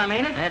almost post time,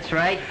 ain't it? That's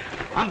right.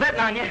 I'm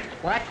betting on you.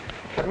 What?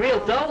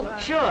 Real dough?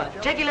 Sure.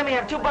 Jakey, let me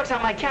have $2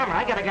 on my camera.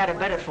 I got a guy to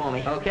bet it for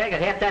me. Okay, I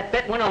got half that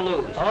bet, win or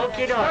lose.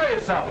 Okay, Hurry doke.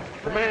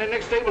 yourself. The man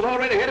next table's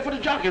already headed for the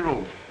jockey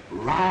room.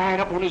 Right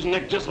up on his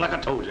neck, just like I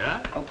told you,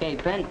 huh? Okay,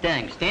 Ben,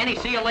 thanks. Danny,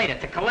 see you later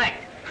to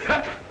collect.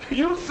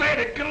 You said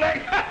it,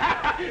 collect.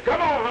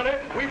 Come on, honey.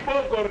 We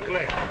both going to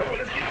collect. Come on,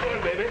 let's get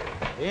going, baby.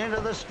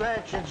 Into the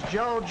stretch. It's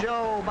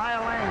JoJo by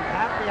a length.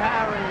 Happy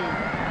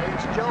Harry.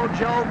 It's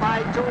JoJo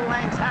by 2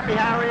 lengths. Happy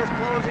Harry is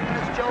closing,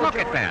 and it's JoJo. Look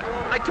at that.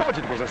 I told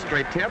you it was a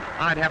straight tip.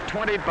 I'd have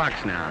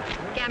 $20 now.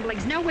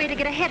 Gambling's no way to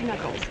get ahead,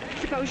 Knuckles.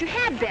 Suppose you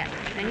had bet,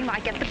 then you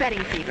might get the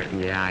betting fever.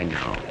 Yeah, I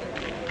know.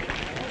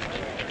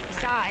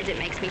 Besides, it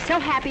makes me so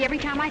happy every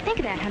time I think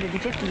of that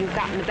 150 you've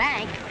got in the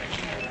bank.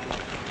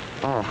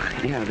 Oh,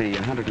 yeah, the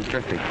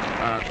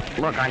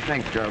 150. Look, I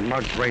think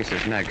Muggs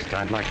races next.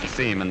 I'd like to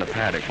see him in the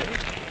paddock.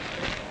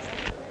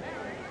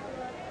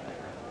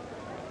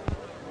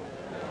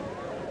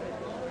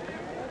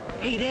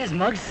 Hey, there's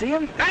Muggs. See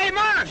him? Hey,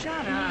 Muggs!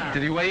 Shut up.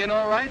 Did he weigh in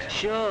all right?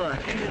 Sure.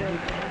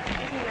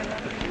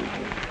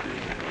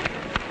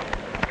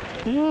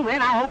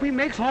 Then I hope he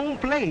makes home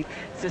plate.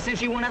 So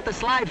since you won't have to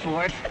slide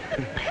for it.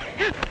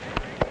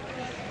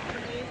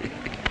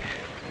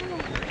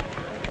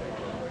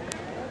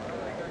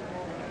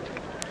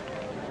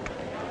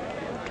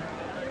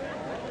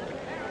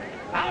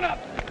 Mount up.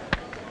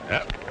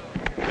 Yep.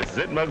 This is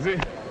it,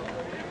 Muggsy.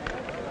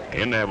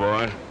 In there,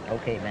 boy.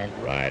 Okay, man.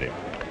 Ride him.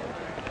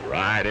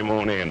 Ride him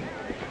on in.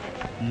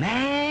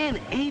 Man,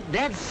 ain't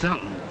that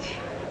something?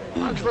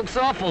 Muggs looks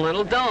awful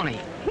little, don't he?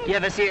 You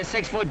ever see a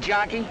 6-foot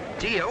jockey?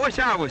 Gee, I wish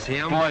I was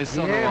him. Boy,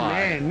 so do I.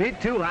 Man, me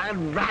too. I'd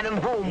ride him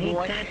home,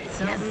 boy. Ain't that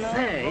something? Yes,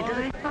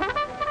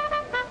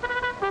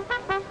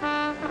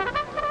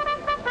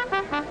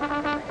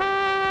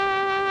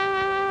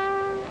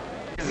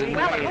 sir.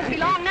 Well, it won't be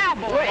long now,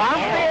 boy.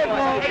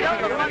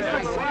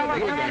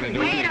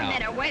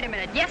 Wait a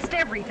minute. Yes to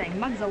everything.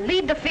 Muggs will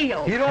lead the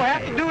field. You don't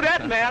have to do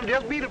that, ma'am.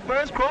 Just be the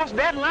first cross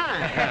that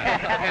line.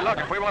 Hey, look,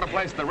 if we want to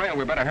place the rail,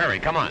 we better hurry.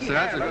 Come on. So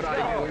that's a good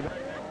idea.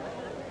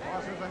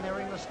 Horses are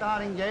nearing the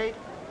starting gate.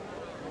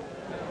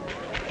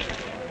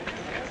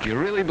 You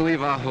really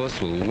believe our horse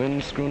will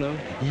win, Schooner?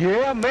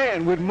 Yeah,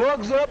 man. With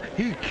Muggs up,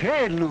 he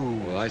can't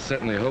lose. Well, I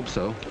certainly hope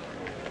so.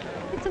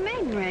 It's a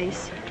maiden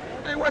race.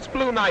 Hey, what's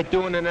Blue Knight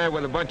doing in there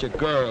with a bunch of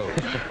girls?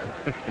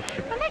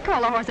 When they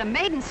call a horse a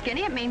maiden,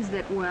 Skinny, it means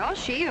that, well,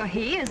 she or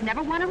he has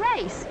never won a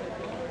race.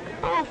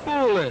 Oh,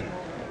 fooling.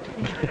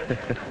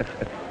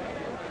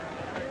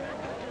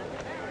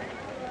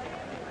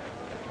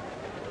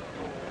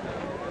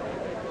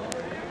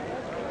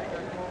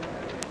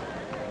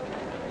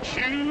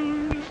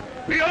 Choose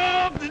the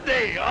of the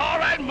day. All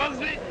right,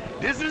 Muggsy.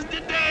 This is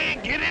the day.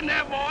 Get in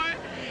there, boy.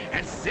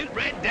 And sit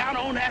right down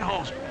on that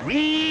horse.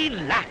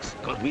 Relax,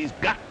 because we've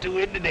got to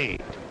win today.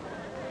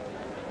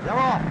 They're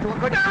off to a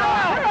good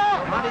start.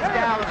 Monty's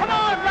Gal is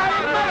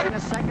in the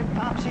second.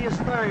 Topsy is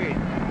third.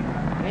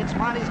 It's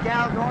Monty's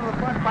Gal going to the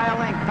front by a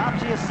length.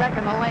 Topsy is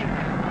second, a length.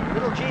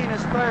 Little Jean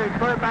is third.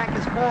 Burbank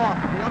is fourth.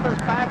 The others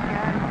back,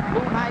 and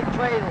Blue Knight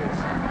trails.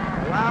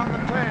 Around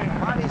the turn.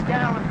 Monty's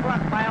Gal in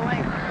front by a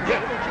length.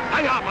 Yeah,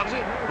 hang on,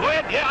 Muggsy. Go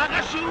ahead. Yeah, I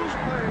got shoes.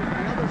 Third.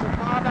 The others are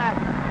far back.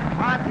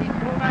 Monty,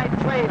 Blue Knight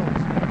trails.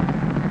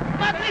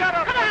 Come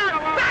on!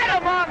 Ride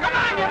him, Mom! Come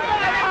on, you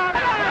boy! Come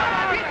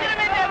on! Get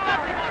him in there,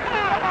 Muggsy!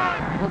 Come on!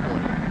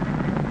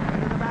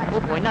 Oh,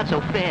 boy, not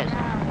so fast.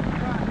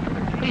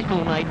 Please,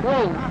 Blue Knight.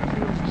 Whoa.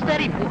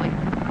 Steady, boy.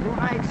 Blue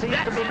Knight seems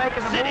to be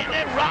making a Sit move. in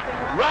there, rock.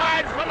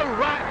 Ride, fella,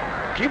 ride.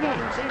 Keep on.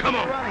 Come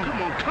on.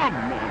 Come on.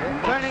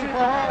 Turning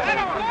for home. Get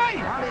him,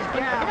 boy! Monty's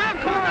Gal. Come on,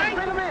 Blue Knight!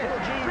 Little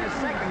Jean is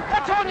second.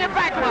 What's on your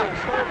back,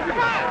 Muggs? Come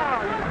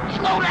on!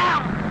 Slow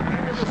down.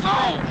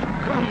 Slow.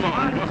 Come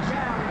on, Muggsy.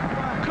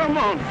 Come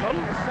on,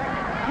 fella.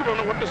 You don't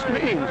know what this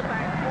means.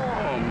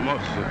 Oh,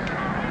 Muggsy.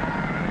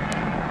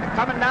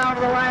 Coming down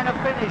to the line of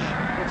finish.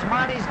 It's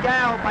Monty's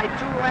Gal by 2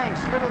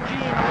 lengths. Little Jean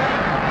a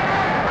length.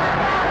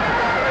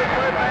 Third,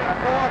 Burbank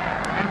fourth,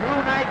 and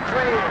Blue Knight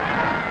trails.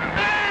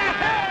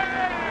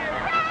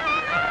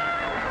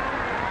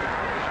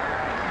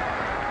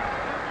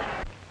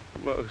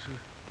 Muggsy.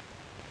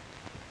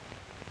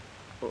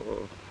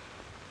 Oh.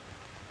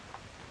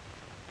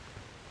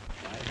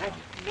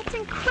 It's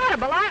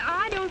incredible.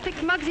 I don't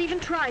think Muggs even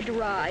tried to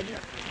ride.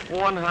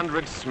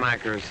 100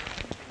 smackers.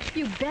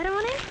 You bet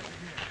on him?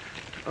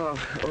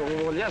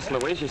 Well, yes,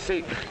 Louise, you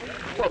see,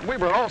 well, we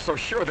were all so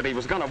sure that he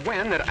was going to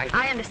win that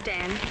I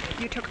understand.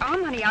 You took our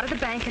money out of the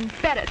bank and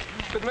bet it.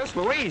 But Miss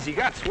Louise, you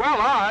got swell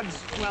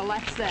odds. Well,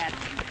 that's that.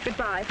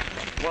 Goodbye.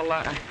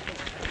 Well,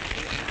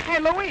 Hey,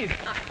 Louise.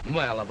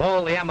 Well, of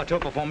all the amateur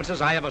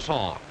performances I ever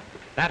saw,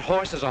 that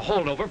horse is a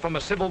holdover from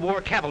a Civil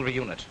War cavalry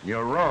unit.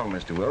 You're wrong,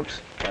 Mr.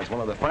 Wilkes. That's one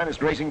of the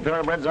finest racing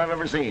thoroughbreds I've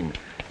ever seen.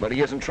 But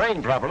he isn't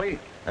trained properly,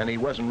 and he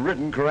wasn't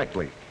ridden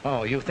correctly.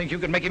 Oh, you think you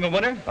could make him a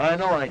winner? I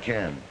know I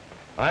can.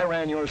 I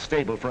ran your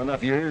stable for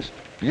enough years.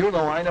 You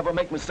know I never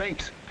make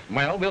mistakes.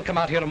 Well, we'll come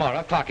out here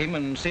tomorrow, clock him,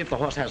 and see if the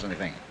horse has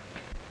anything.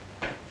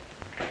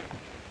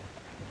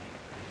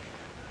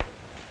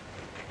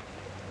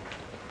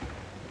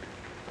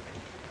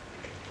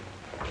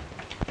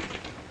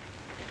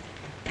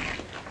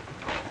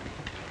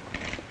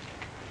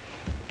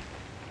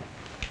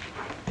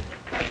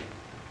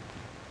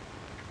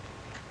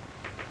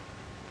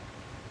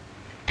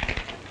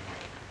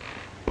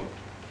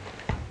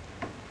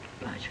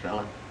 Gosh,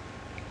 fella,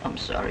 I'm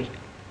sorry.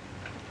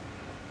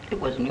 It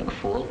wasn't your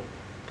fault.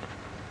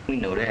 We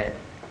know that.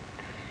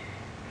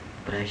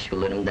 But I sure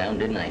let him down,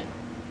 didn't I?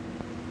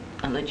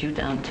 I let you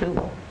down,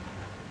 too.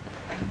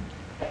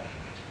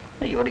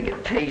 They ought to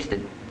get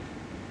pasted.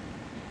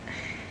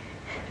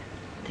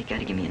 They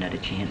gotta give me another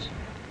chance.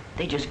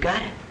 They just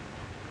got it.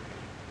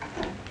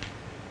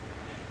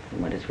 I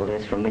might as well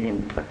ask for $1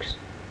 million.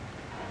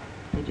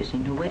 They just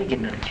ain't no way to get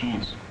another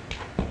chance.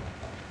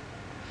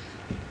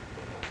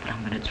 But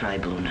I'm gonna try,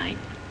 Blue Knight.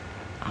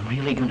 I'm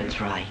really gonna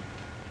try.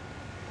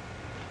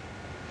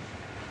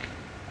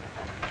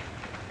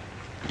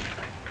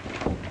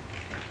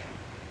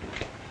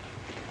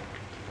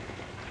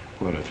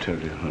 What I tell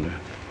you, honey?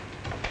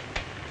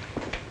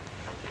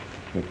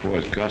 That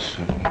boy's got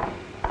something.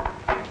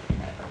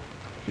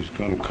 He's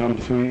gonna come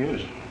through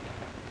years.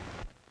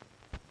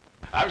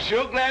 I'm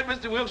sure glad,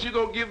 Mr. Wilkes, you're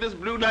gonna give this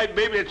Blue Knight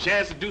baby a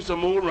chance to do some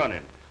more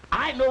running.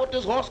 I know what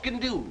this horse can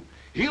do.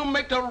 He'll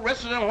make the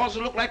rest of them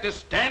horses look like they're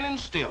standing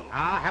still.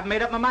 I haven't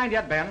made up my mind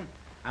yet, Ben.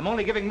 I'm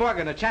only giving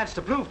Morgan a chance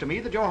to prove to me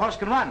that your horse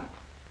can run.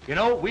 You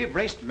know, we've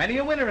raced many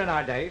a winner in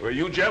our day. Well,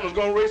 you gentlemen's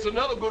gonna race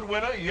another good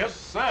winner. Yes,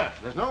 sir.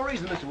 There's no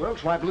reason, Mr.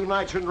 Wilkes, why Blue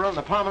Knight shouldn't run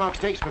the Palmernock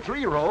Stakes for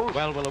 3-year-olds.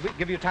 Well, will a week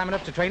give you time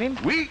enough to train him?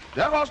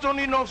 That horse don't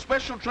need no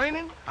special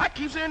training. I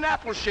keeps her in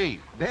apple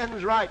shape.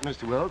 Ben's right,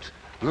 Mr. Wilkes.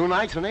 Blue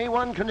Knight's in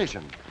A1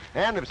 condition.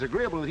 And if it's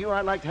agreeable with you,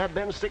 I'd like to have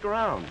Ben stick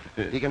around.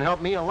 He can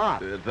help me a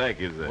lot. Thank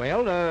you, sir.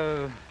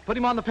 Well, put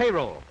him on the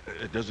payroll.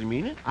 Does he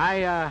mean it?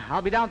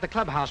 I'll be down at the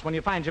clubhouse when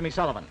you find Jimmy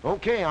Sullivan.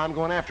 Okay, I'm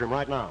going after him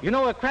right now. You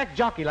know, a crack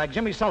jockey like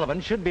Jimmy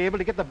Sullivan should be able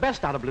to get the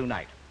best out of Blue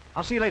Knight.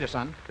 I'll see you later,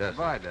 son. Yes.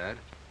 Goodbye, Dad.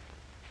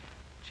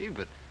 Gee,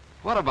 but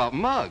what about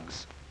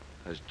Muggs?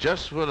 That's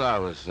just what I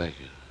was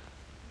thinking.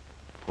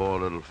 Poor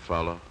little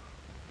fella.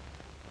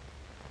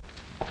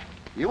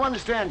 You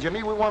understand,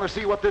 Jimmy, we want to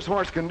see what this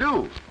horse can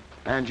do.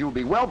 And you'll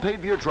be well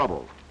paid for your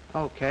trouble.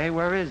 Okay,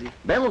 where is he?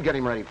 Ben will get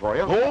him ready for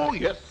you. Oh,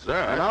 yes, sir.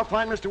 And I'll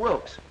find Mr.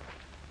 Wilkes.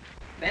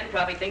 Ben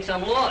probably thinks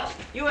I'm lost.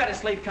 You had a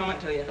sleep coming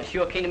to you. I'm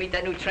sure keen to meet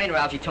that new trainer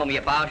Algie told me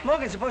about.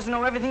 Morgan's supposed to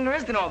know everything there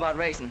is to know about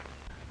racing.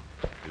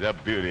 Is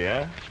that beauty,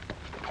 huh?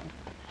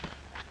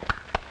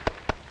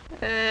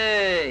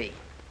 Hey.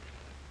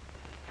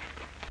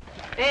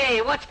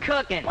 Hey, what's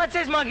cooking? What's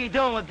this monkey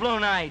doing with Blue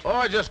Knight? Oh,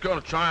 I'm just gonna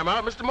try him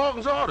out. Mr.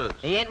 Morgan's orders.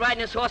 He ain't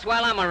riding his horse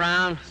while I'm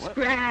around.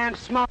 Scram,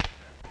 smoke.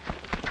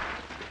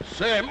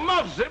 Say,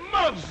 Muggsy,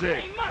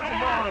 Muggsy!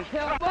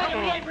 Come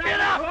on. Get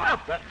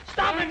up!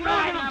 Stop it,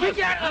 Morgan! I'll kick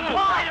you out of the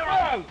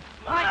fire!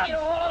 Might get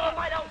a hold of him,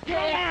 I don't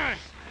care!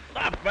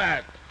 Stop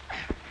back.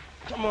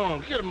 Come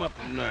on, get him up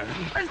from there.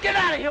 Let's get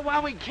out of here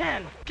while we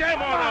can!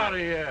 Come on out of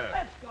here.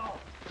 Let's go!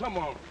 Come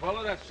on,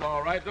 fella, that's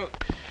all right.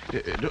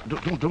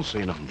 Don't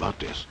say nothing about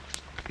this.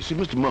 You see,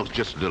 Mr. Muggs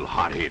just a little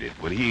hot-headed,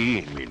 but he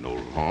ain't mean no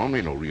harm.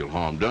 Ain't no real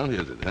harm done,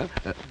 is it, huh?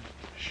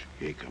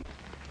 Here he comes.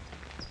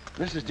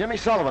 This is Jimmy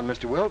Sullivan,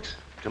 Mr. Wilkes.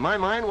 To my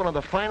mind, one of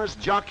the finest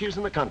jockeys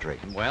in the country.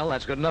 Well,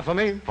 that's good enough for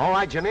me. All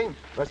right, Jimmy.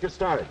 Let's get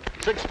started.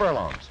 6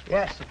 furlongs.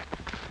 Yes.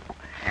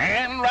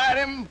 Hand ride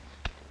him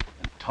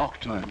and talk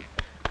to him.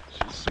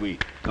 She's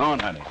sweet. Go on,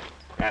 honey.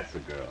 That's the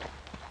girl.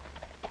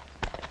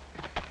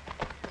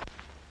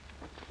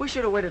 We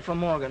should have waited for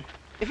Morgan.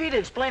 If he'd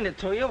explained it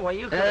to you, well,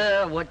 you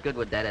could... What good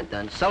would that have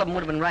done? Sullivan would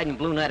have been riding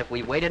Blue Knight if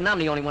we waited, and I'm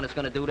the only one that's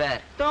going to do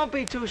that. Don't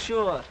be too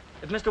sure.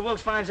 If Mr.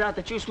 Wilkes finds out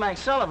that you smacked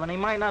Sullivan, he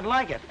might not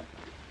like it.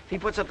 If he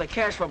puts up the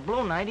cash for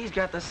Blue Knight, he's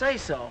got to say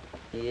so.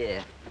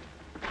 Yeah.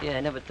 Yeah, I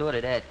never thought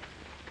of that.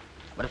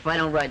 But if I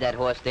don't ride that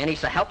horse, Danny,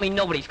 so help me,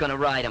 nobody's going to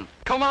ride him.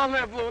 Come on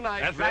there, Blue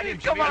Knight. That's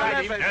right. Come on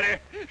there, Steady.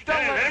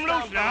 Steady, Let him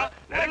loose now.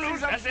 Let him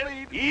loose. That's it.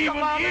 Even.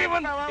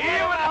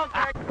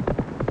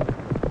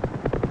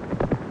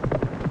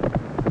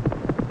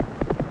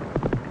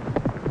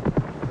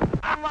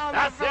 Come on,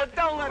 That's it.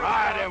 Don't let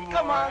Ride him him, go.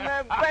 Come boy. on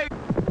there, baby.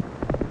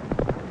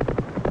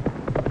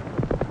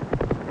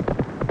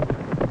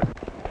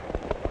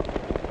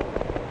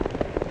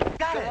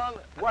 Got it.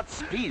 What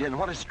speed and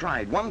what a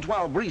stride.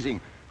 112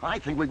 breezing. I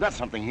think we've got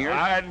something here.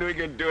 I knew we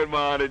could do it,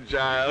 my honey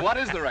child. What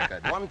is the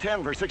record?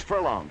 110 for 6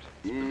 furlongs.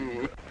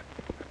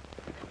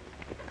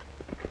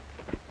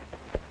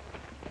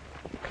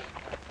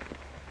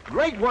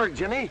 Great work,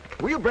 Jimmy.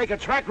 We'll break a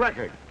track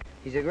record.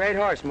 He's a great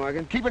horse,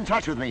 Morgan. Keep in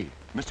touch with me.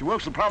 Mr.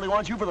 Wilkes will probably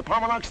want you for the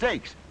Palmernock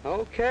Stakes.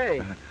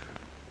 Okay.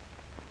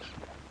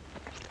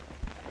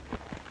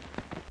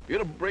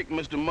 It'll break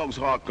Mr. Muggs'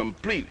 heart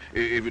complete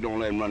if you don't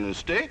let him run in the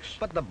stakes.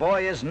 But the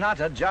boy is not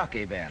a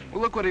jockey, Ben.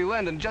 Well, look what he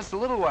learned in just a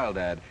little while,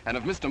 Dad. And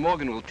if Mr.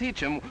 Morgan will teach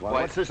him, Well,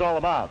 what's this all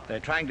about? They're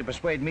trying to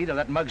persuade me to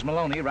let Muggs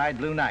Maloney ride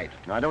Blue Knight.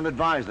 I don't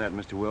advise that,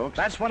 Mr. Wilkes.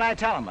 That's when I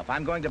tell him. If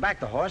I'm going to back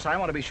the horse, I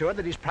want to be sure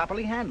that he's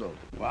properly handled.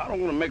 Well, I don't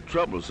want to make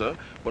trouble, sir,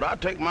 but I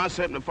take my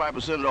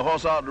 75% of the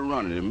horse out to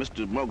run it, and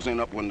Mr. Muggs ain't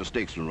up when the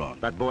stakes are run.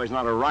 That boy's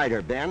not a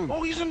rider, Ben.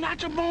 Oh, he's a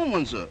natural born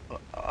one, sir.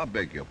 I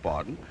beg your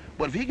pardon,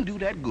 but if he can do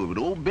that good with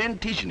old Ben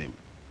teaching him,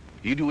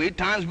 he'll do 8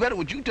 times better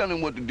what you tell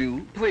him what to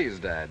do. Please,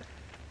 Dad.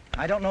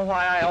 I don't know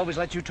why I always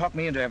let you talk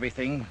me into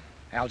everything,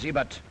 Algie,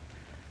 but,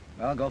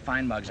 well, go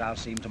find Muggs. I'll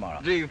see him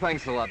tomorrow. Gee,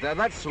 thanks a lot, Dad.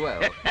 That's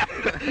swell.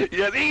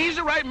 Yes, he's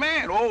the right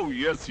man. Oh,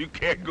 yes, you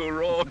can't go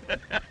wrong.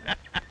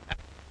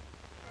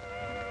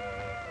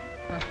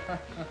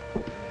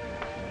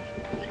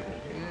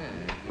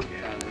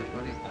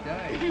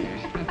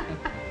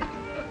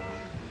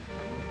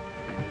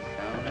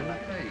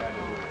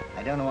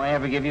 I don't know why I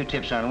ever give you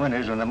tips on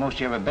winners when the most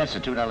you ever bet's a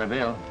 $2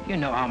 bill. You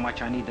know how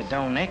much I need the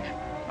dough, Nick.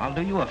 I'll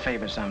do you a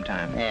favor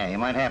sometime. Yeah, you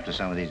might have to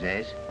some of these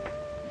days.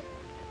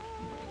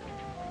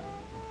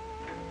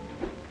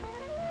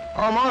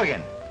 Oh,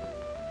 Morgan.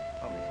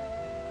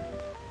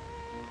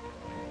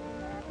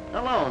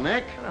 Hello,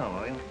 Nick. Hello,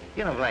 Morgan.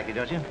 You know Blackie,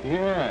 don't you?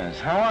 Yes.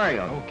 How are you?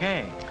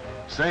 Okay.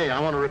 Say, I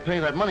want to repay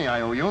that money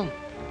I owe you.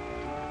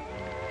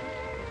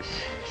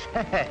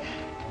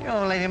 Your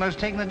old lady must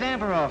have taken the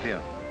damper off you.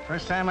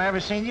 First time I ever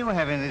seen you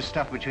having this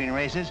stuff between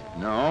races.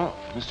 No.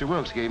 Mr.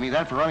 Wilkes gave me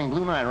that for running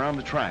Blue Knight around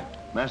the track.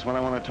 That's what I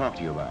want to talk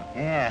to you about.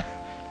 Yeah,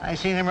 I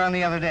seen him around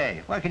the other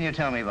day. What can you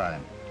tell me about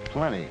him?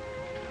 Plenty.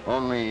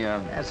 Only,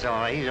 That's all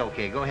right. He's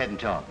okay. Go ahead and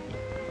talk.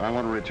 I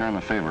want to return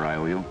the favor I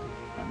owe you.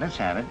 Let's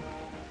have it.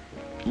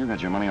 You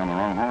got your money on the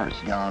wrong horse.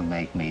 Don't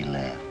make me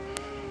laugh.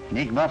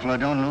 Nick Buffalo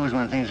don't lose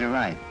when things are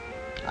right.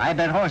 I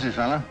bet horses,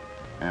 fella.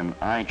 And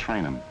I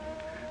train them.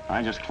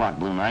 I just clocked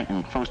Blue Knight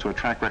and close to a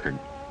track record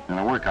in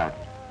a workout.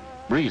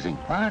 Breezing.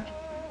 What?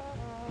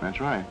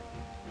 That's right.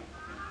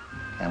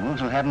 And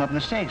Wilkes will have him up in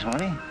the stakes,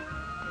 won't he?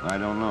 I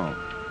don't know.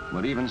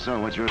 But even so,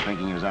 what you're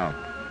thinking is out.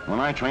 When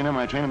I train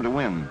him to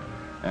win.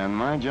 And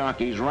my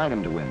jockeys ride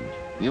him to win.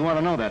 You want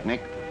to know that,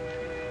 Nick.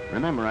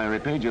 Remember, I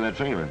repaid you that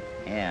favor.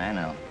 Yeah, I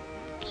know.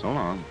 So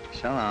long.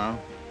 So long.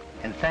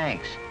 And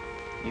thanks.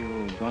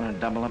 You gonna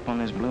double up on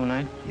this Blue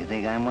Knight? You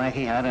think I'm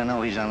wacky? I don't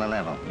know. He's on the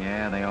level.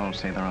 Yeah, they all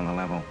say they're on the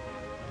level.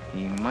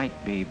 He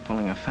might be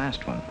pulling a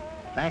fast one.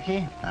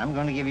 Blackie, I'm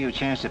going to give you a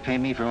chance to pay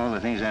me for all the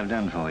things I've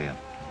done for you.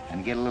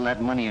 And get a little of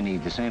that money you need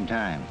at the same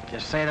time.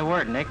 Just say the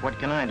word, Nick. What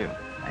can I do?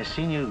 I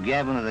seen you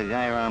gabbing with the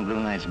guy around Blue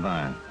Knight's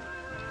barn.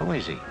 Who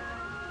is he?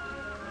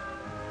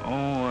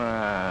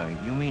 Oh,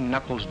 you mean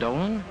Knuckles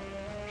Dolan?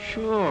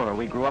 Sure,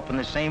 we grew up in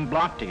the same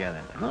block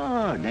together.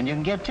 Good, then you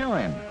can get to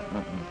him.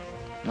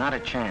 Not a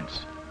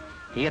chance.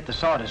 He hit the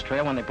sawdust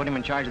trail when they put him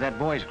in charge of that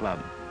boys'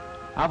 club.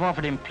 I've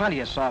offered him plenty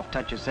of soft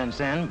touches since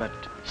then, but...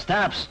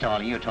 Stop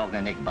stalling. You're talking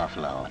to Nick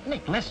Buffalo.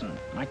 Nick, listen.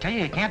 I tell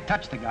you can't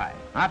touch the guy.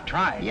 I've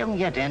tried. You can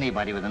get to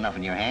anybody with enough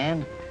in your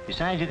hand.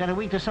 Besides, you got a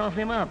week to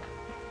soften him up.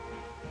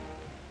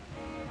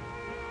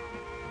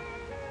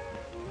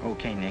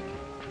 Okay, Nick.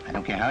 I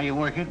don't care how you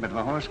work it, but if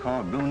a horse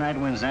called Blue Knight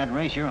wins that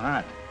race, you're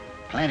hot.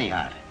 Plenty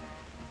hot.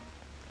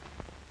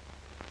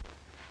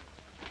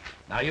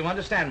 Now you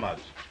understand,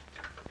 Muggs.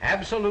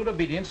 Absolute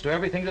obedience to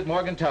everything that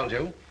Morgan tells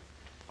you,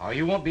 or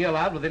you won't be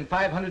allowed within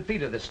 500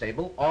 feet of this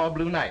stable or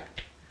Blue Knight.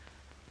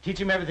 Teach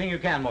him everything you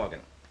can, Morgan.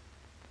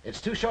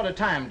 It's too short a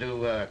time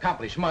to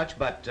accomplish much,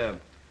 but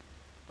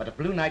if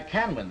Blue Knight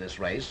can win this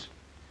race,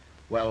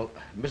 well,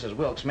 Mrs.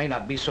 Wilkes may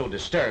not be so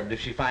disturbed if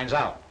she finds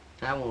out.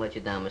 I won't let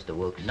you down, Mr.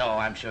 Wilkes. No,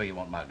 I'm sure you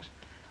won't, Muggs.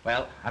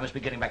 Well, I must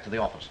be getting back to the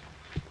office.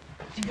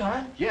 Is he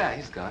gone? Yeah,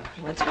 he's gone.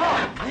 Let's go. All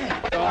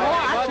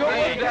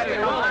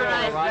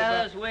right,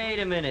 fellas, wait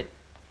a minute.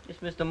 It's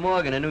Mr.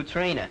 Morgan, a new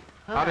trainer.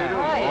 How do you do,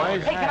 Hi.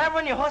 boys? Hey, can I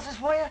run your horses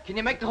for you? Can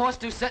you make the horse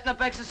do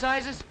setting-up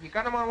exercises? You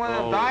got him on one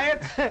of them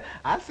diets?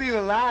 I seen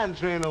a lion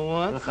trainer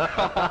once.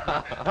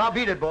 Now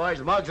beat it,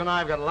 boys. Muggs and I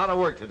have got a lot of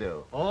work to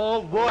do.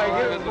 Oh, boy.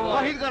 Oh,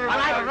 he's going to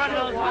run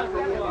those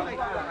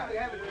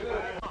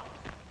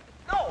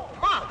No,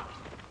 Muggs!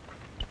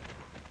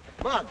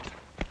 Muggs!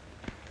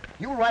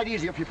 You'll ride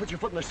easier if you put your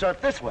foot in the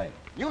stirrup this way.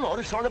 You know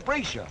to sort of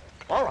brace you.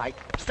 All right,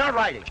 start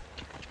riding.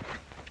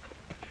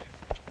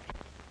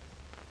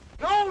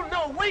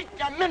 No, wait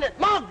a minute,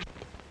 Muggs!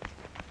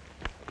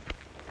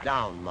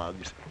 Down,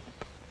 Muggs.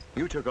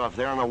 You took off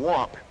there on a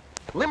walk.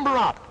 Limber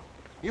up.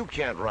 You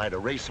can't ride a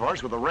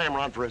racehorse with a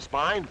ramrod for a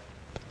spine.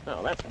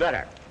 No, that's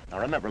better. Now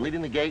remember,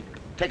 leading the gate,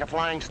 take a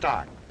flying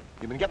start.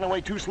 You've been getting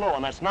away too slow,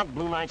 and that's not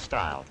Blue Knight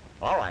style.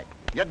 All right,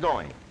 get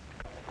going.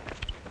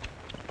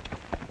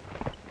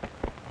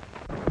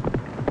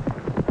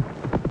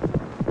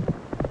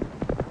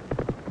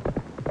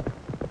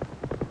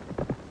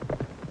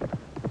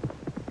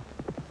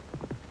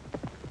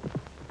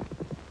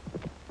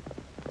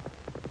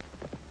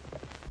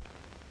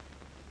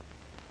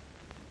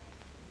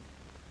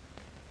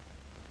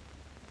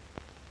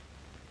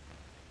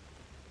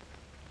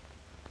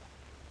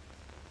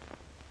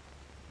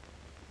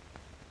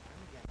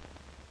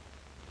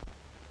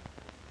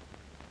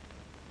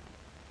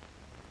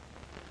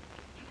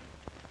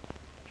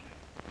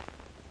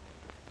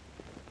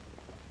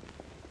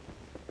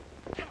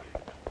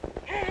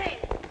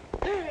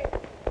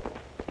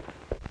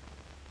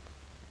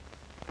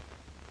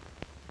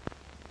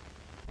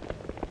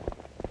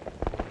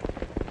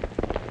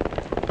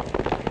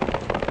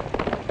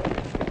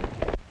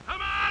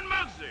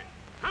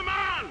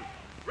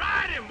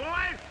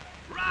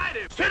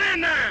 Sit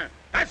in there!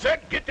 That's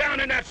it! Get down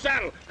in that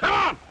saddle! Come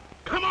on!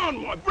 Come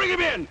on, boy! Bring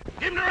him in!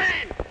 Give him the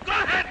rein! Go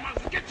ahead,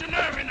 Moses! Get your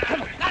nerve in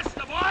there! That's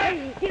the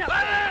boy! Go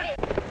ahead!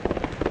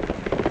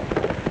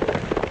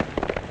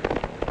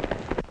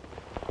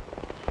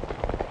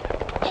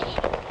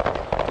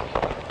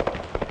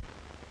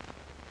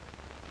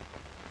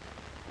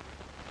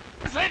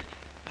 That's it!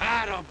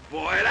 Atta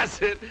boy,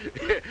 that's it!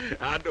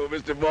 I know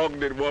Mr. Morgan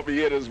didn't want me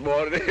here this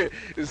morning.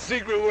 It's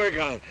secret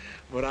workout.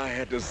 But I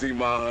had to see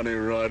my honey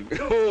run.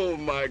 Oh,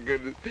 my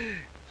goodness.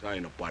 So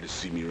ain't nobody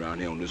see me around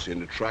here on this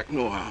end of the track,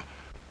 nohow.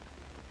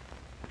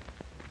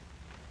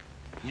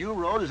 You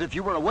rode as if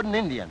you were a wooden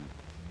Indian.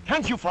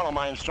 Can't you follow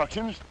my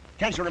instructions?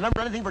 Can't you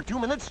remember anything for 2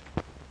 minutes?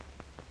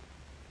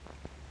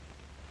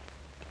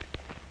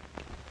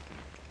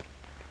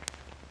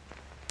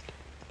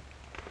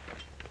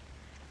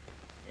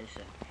 Yes,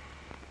 sir.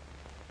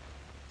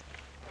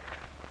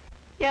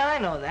 Yeah, I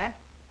know that.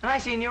 And I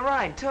seen you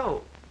ride,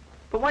 too.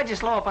 But why'd you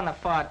slow up on the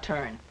far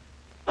turn?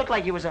 Looked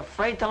like you was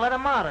afraid to let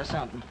him out or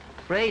something.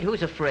 Afraid?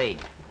 Who's afraid?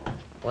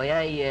 Boy,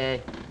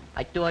 I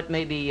I thought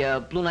maybe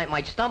Blue Knight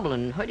might stumble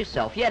and hurt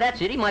herself. Yeah, that's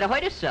it. He might have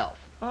hurt himself.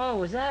 Oh,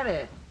 was that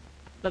it?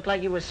 Looked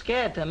like you were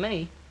scared to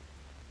me.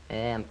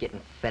 Yeah, I'm getting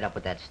fed up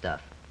with that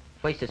stuff.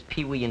 First it's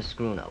Pee-wee and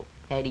Scruno.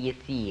 How do you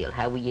feel?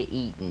 How are you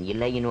eating? You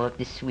laying off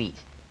the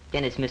sweets.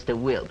 Then it's Mr.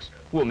 Wilkes.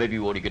 Well, maybe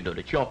you ought to get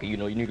another jockey. You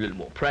know, you need a little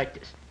more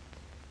practice.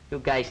 You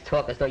guys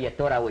talk as though you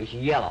thought I was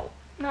yellow.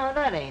 No,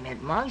 that ain't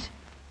it, Muggs.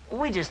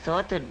 We just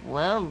thought that,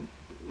 well,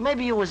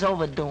 maybe you was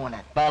overdoing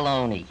it.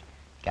 Baloney.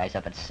 Guys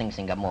up at Sing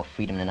Sing got more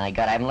freedom than I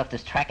got. I haven't left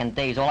this track in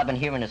days. All I've been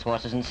hearing is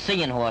horses and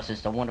seeing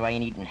horses. No wonder I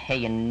ain't eating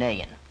hay and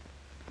neighing.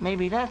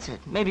 Maybe that's it.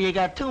 Maybe you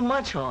got too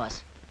much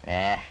horse.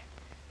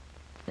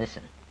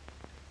 Listen.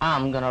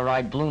 I'm gonna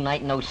ride Blue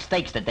Knight in those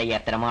stakes the day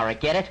after tomorrow,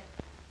 get it?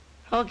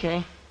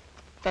 Okay.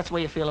 That's the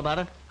way you feel about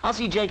it. I'll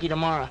see Jakey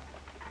tomorrow.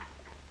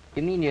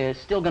 You mean you're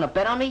still gonna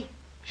bet on me?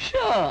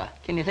 Sure.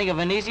 Can you think of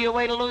an easier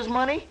way to lose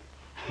money?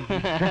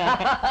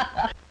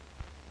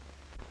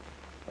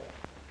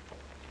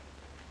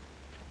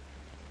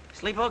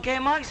 Sleep okay,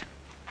 Muggs?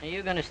 Are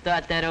you gonna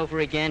start that over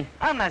again?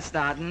 I'm not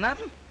starting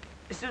nothing.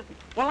 It's just,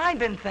 well, I've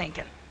been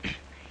thinking.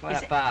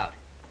 What about?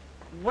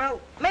 Well,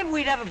 maybe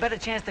we'd have a better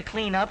chance to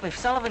clean up if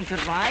Sullivan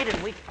could ride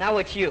and we... Now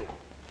it's you.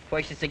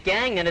 First it's a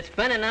gang, then it's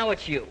Ben, and now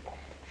it's you.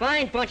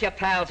 Fine bunch of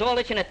pals, all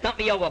itching to dump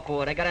me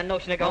overboard. I got a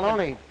notion to go...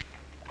 Maloney,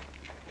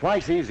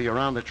 twice easy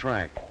around the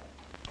track.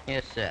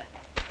 Yes, sir.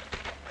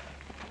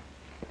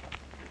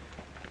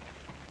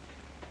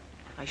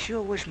 I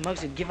sure wish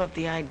Muggs would give up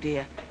the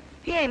idea.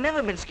 He ain't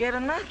never been scared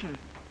of nothing.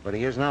 But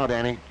he is now,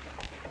 Danny.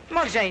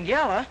 Muggs ain't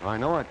yellow. I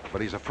know it,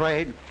 but he's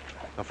afraid.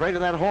 Afraid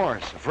of that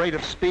horse, afraid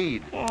of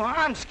speed. Well,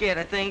 I'm scared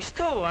of things,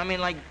 too. I mean,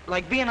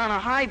 like being on a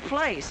high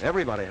place.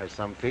 Everybody has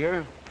some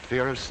fear.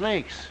 Fear of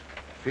snakes,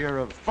 fear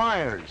of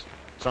fires.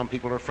 Some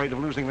people are afraid of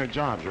losing their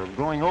jobs or of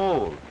growing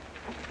old.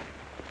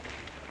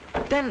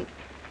 Then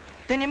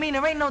you mean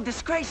there ain't no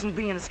disgrace in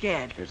being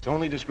scared? It's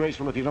only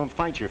disgraceful if you don't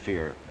fight your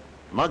fear.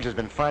 Muggs has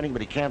been fighting,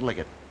 but he can't lick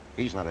it.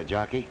 He's not a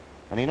jockey,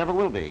 and he never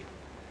will be.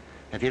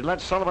 If he'd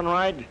let Sullivan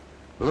ride,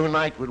 Blue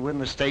Knight would win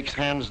the stakes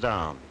hands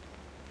down.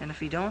 And if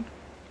he don't?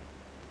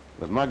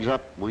 With Muggs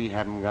up, we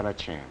haven't got a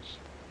chance.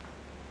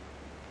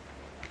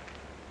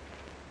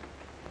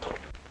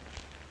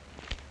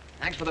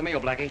 Thanks for the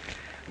meal, Blackie.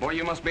 Boy,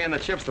 you must be in the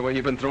chips the way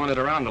you've been throwing it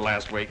around the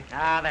last week.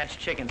 Ah, that's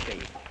chicken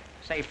feed.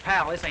 Say,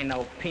 pal, this ain't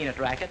no peanut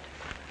racket.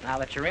 Now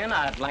that you're in,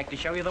 I'd like to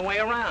show you the way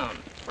around,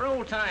 for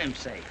old time's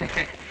sake.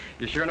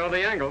 You sure know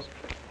the angles.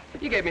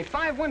 You gave me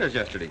 5 winners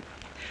yesterday.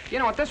 You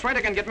know, at this rate,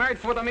 I can get married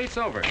before the meet's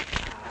over.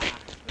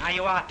 Now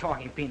you are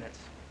talking peanuts.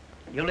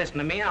 You listen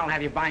to me, I'll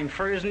have you buying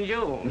furs and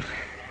jewels.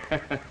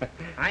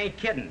 I ain't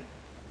kidding.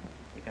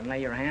 You can lay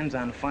your hands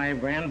on $5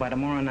 grand by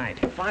tomorrow night.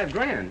 $5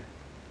 grand?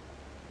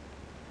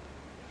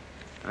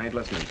 I ain't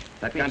listening.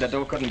 That kind of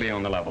dough couldn't be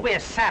on the level. We're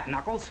sap,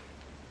 Knuckles.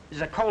 This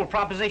is a cold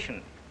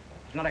proposition.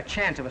 There's not a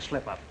chance of a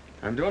slip-up.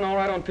 I'm doing all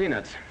right on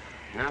peanuts.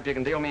 Now, if you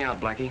can deal me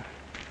out, Blackie,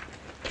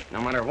 no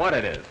matter what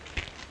it is,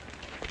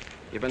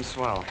 you've been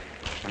swell.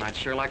 And I'd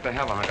sure like to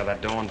have a hunk of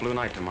that dough on Blue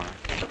Night tomorrow.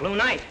 Blue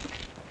Night?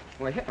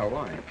 Well, yeah,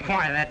 why?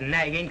 Why, that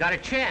nag ain't got a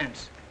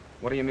chance.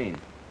 What do you mean?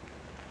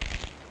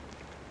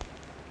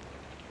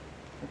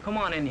 Well, come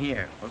on in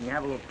here. We can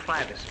have a little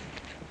privacy.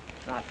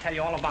 And I'll tell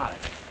you all about it.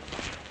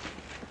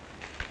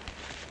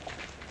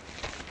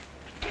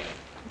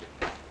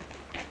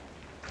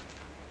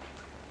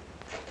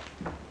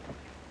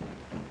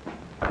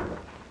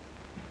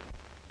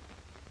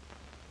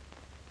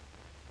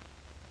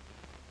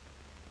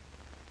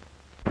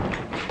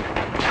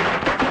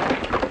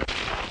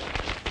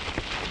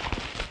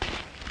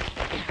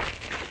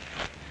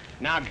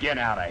 Now get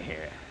out of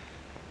here.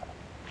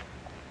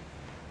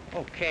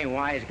 Okay,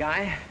 wise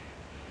guy.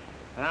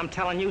 But I'm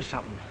telling you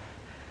something.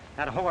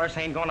 That horse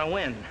ain't gonna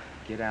win.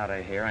 Get out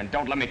of here and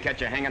don't let me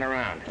catch you hanging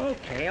around.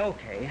 Okay,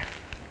 okay.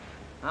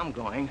 I'm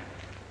going.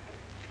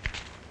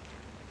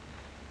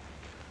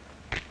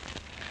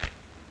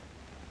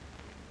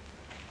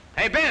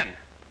 Hey, Ben!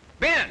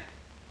 Ben!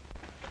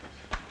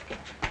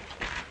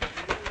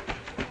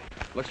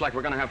 Looks like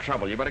we're gonna have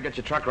trouble. You better get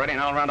your truck ready and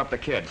I'll round up the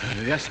kids.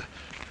 Yes, sir.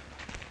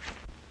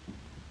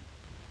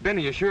 Ben, are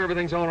you sure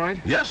everything's all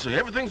right? Yes, sir.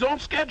 Everything's on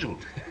schedule.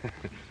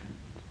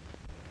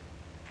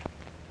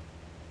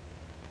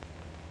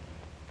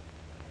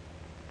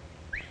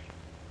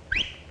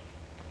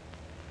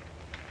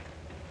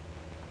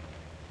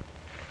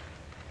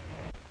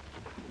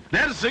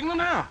 There's a signal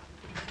now.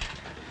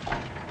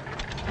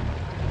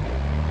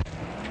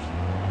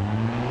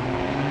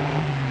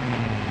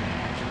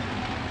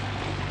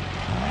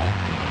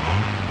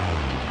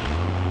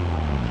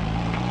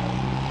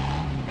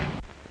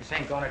 This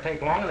ain't gonna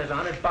take long, and there's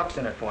 $100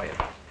 in it for you.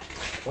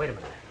 Wait a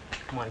minute.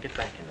 Come on, get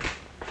back in there.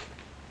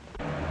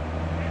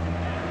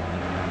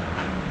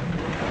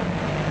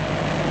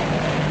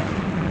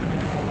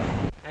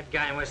 That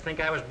guy must think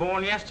I was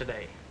born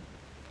yesterday.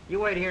 You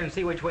wait here and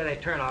see which way they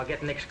turn. I'll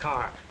get Nick's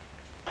car.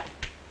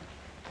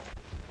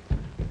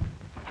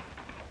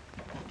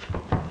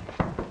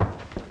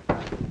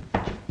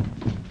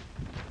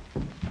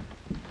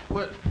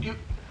 What, you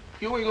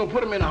ain't gonna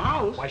put him in a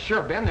house? Why,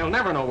 sure, Ben. They'll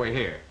never know we're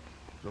here.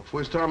 The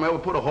first time I ever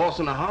put a horse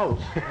in a house.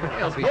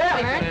 He'll be safe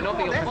in there.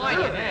 Nobody will find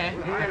you there.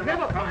 He'll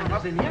never find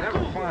us in here.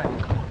 Never find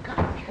you.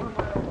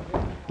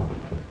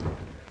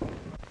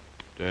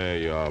 There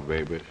you are,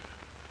 baby.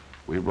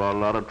 We brought a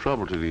lot of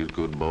trouble to these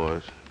good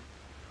boys.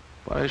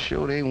 But I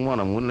sure ain't one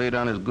of them wouldn't lay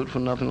down his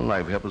good-for-nothing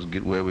life help us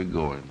get where we're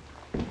going.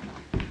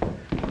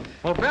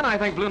 Well, Ben, I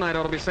think Blue Knight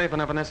ought to be safe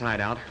enough in this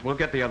hideout. We'll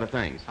get the other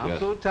things. I'm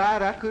so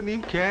tired I couldn't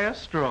even carry a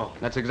straw.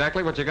 That's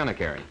exactly what you're going to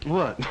carry.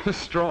 What?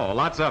 Straw,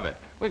 lots of it.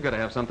 We've got to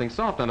have something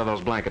soft under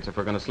those blankets if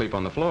we're going to sleep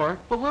on the floor.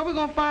 But where we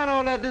going to find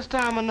all that this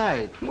time of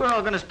night? We're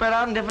all going to spread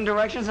out in different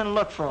directions and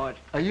look for it.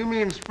 You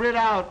mean spread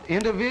out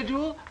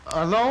individual?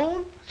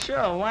 Alone?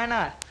 Sure, why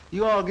not?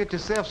 You all get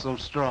yourself some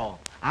straw.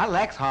 I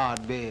likes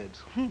hard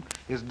beds.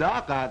 It's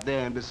dark out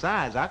there, and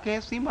besides, I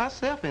can't see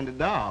myself in the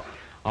dark.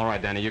 All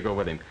right, Danny, you go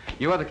with him.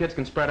 You other kids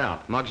can spread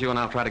out. Muggs, you and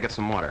I'll try to get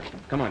some water.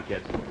 Come on,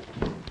 kids.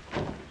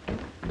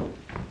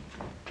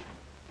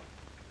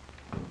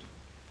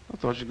 I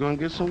thought you were going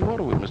to get some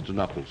water with Mr.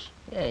 Knuckles.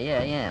 Yeah,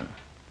 I am.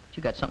 But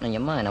you got something in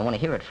your mind. I want to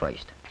hear it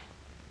first.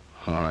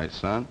 All right,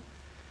 son.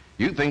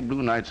 You think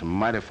Blue Knight's a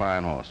mighty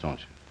fine horse, don't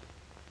you?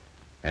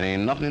 And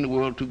ain't nothing in the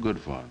world too good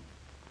for him.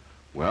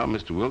 Well,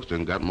 Mr. Wilkes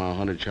done got my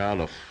hunter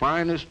child the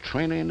finest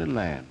trainer in the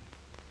land.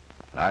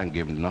 I ain't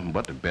give him nothing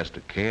but the best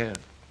of care.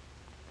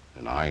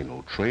 And I ain't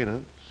no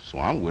trainer, so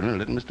I'm willing to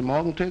let Mr.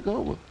 Morgan take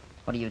over.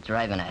 What are you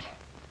driving at?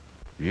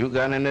 You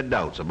got any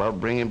doubts about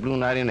bringing Blue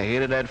Knight in the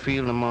head of that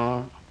field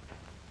tomorrow?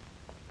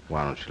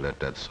 Why don't you let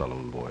that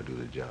Sullivan boy do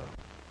the job?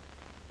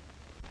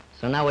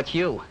 So now it's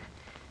you.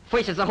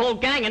 First it's the whole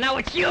gang, and now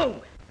it's you!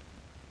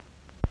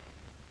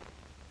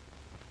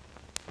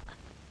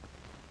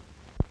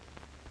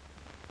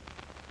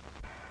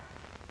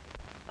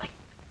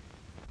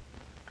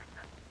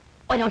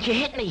 Why don't you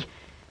hit me?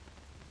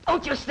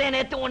 Don't you stand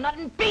there doing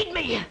nothing. Beat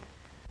me!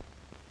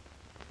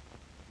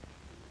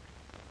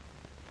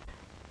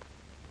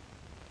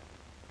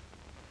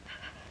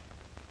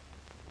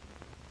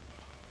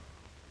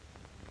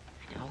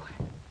 No.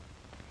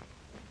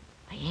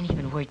 I ain't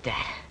even worth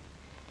that.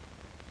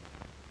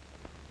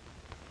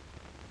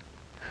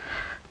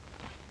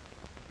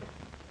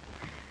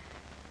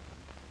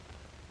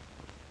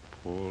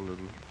 Poor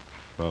little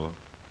fella.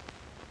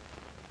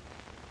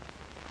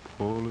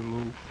 Poor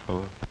little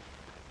fella.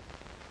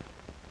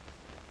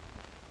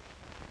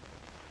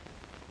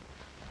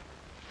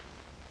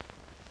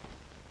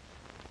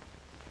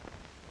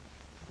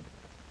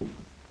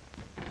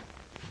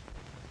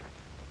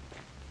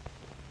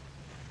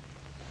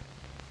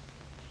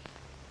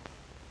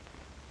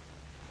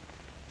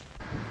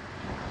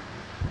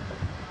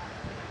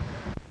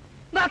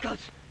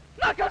 Knuckles!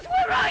 Knuckles,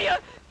 where are you?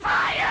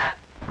 Fire!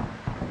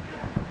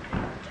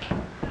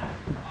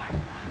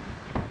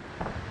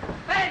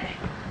 Ben!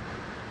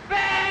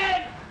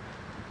 Ben!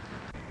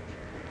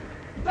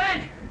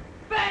 Ben!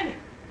 Ben!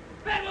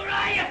 Ben, where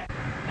are you?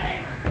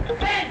 Ben!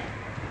 Ben!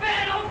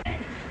 Ben,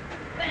 open!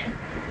 Ben!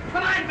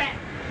 Come on, Ben!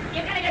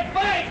 You're gonna get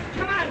burned!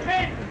 Come on,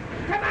 Ben!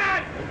 Come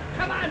on!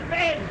 Come on,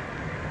 Ben!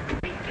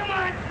 Come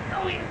on!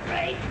 Don't be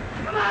afraid!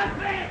 Come on,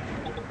 Ben!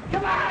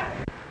 Come on!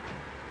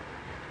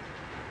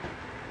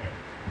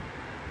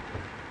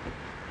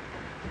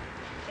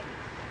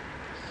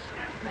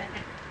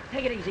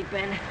 Take it easy,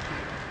 Ben.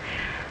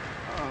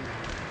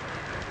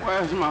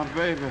 Where's my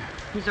baby?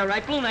 He's all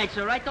right. Blue Knight's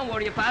all right. Don't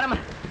worry about him.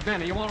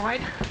 Ben, are you all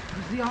right?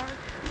 Is he all right?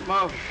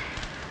 Mom,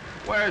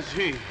 where's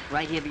he?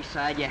 Right here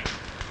beside you.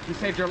 He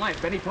saved your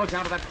life, Ben. He pulled you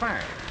out of that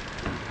fire.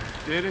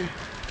 Did he?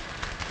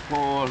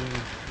 Poor little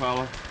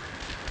fella.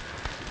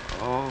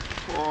 Oh,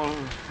 poor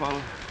little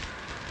fella.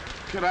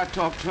 Could I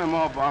talk to him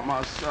all by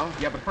myself?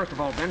 Yeah, but first of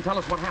all, Ben, tell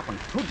us what happened.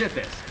 Who did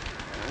this?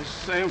 The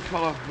same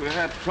fella we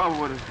had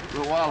trouble with a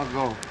little while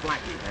ago.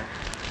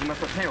 Blackie, he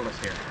must have tailed us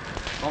here.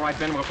 All right,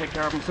 Ben, we'll take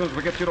care of him as soon as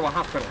we get you to a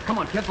hospital. Come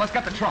on, kids, let's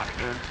get the truck.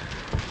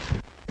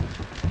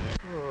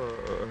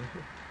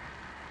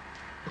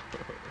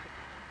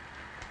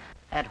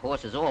 That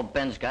horse is all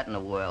Ben's got in the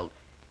world.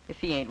 If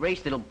he ain't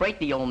raced, it'll break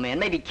the old man,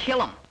 maybe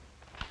kill him.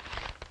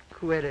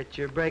 Quit it.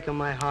 You're breaking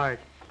my heart.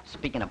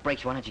 Speaking of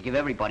breaks, why don't you give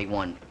everybody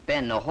one?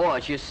 Ben, the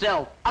horse,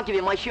 yourself. I'll give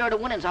you my share of the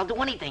winnings. I'll do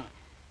anything.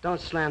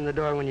 Don't slam the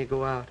door when you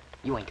go out.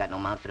 You ain't got no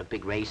mount for the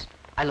big race.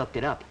 I looked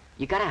it up.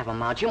 You gotta have a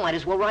mount. You might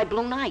as well ride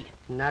Blue Knight.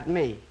 Not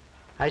me.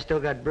 I still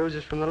got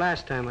bruises from the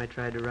last time I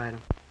tried to ride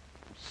him.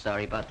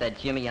 Sorry about that,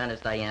 Jimmy.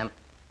 Honest, I am.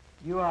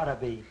 You ought to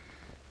be.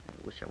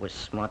 I wish I was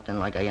smart then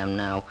like I am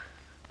now.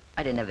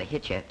 I didn't ever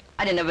hit you.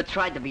 I didn't ever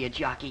tried to be a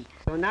jockey.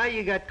 So now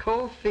you got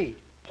cold feet.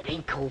 It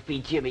ain't cold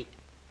feet, Jimmy.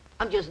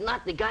 I'm just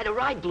not the guy to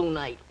ride Blue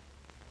Knight.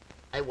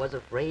 I was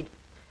afraid,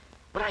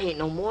 but I ain't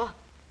no more.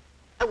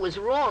 I was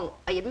wrong.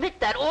 I admit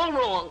that, all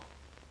wrong.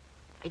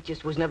 I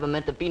just was never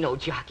meant to be no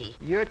jockey.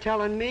 You're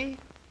telling me?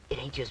 It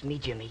ain't just me,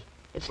 Jimmy.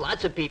 It's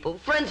lots of people,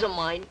 friends of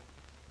mine.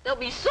 They'll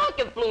be sunk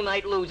if Blue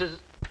Knight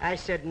loses. I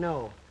said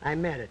no. I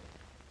meant it.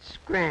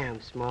 Scram,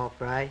 small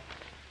fry.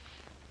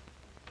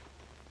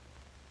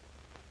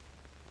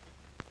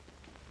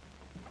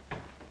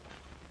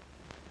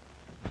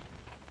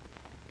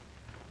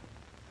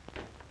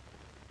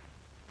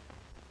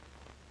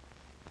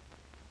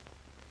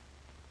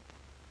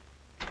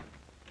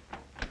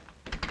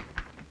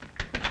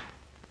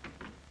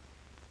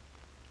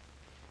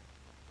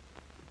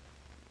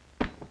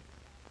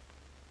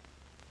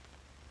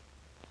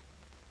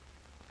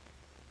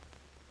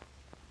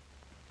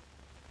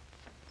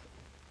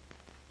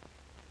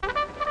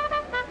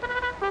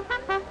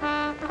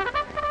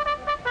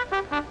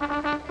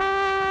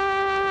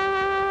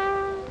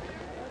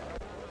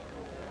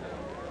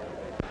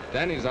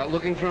 Danny's out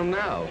looking for him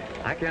now.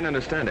 I can't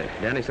understand it.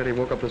 Danny said he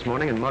woke up this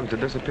morning and Muggs had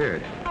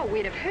disappeared. Oh,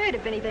 we'd have heard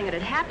if anything had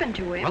happened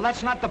to him. Well,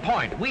 that's not the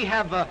point. We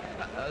have,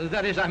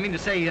 that is, I mean to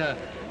say,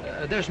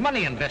 there's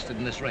money invested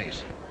in this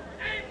race.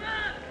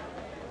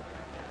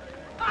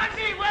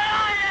 Muggsy, where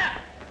are you?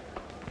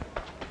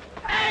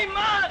 Hey,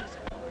 Muggs!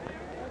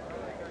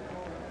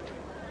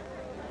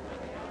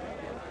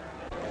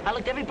 I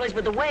looked every place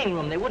but the weighing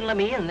room. They wouldn't let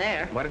me in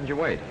there. Why didn't you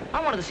wait?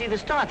 I wanted to see the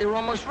start. They were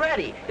almost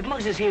ready. If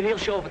Muggs is here, he'll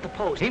show up at the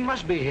post. He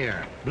must be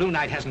here. Blue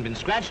Knight hasn't been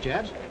scratched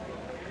yet.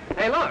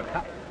 Hey, look.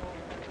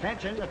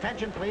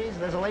 Attention, please.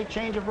 There's a late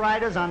change of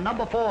riders on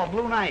number 4,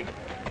 Blue Knight.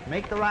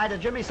 Make the rider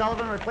Jimmy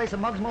Sullivan replace a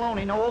Muggs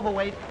Maloney, no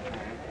overweight.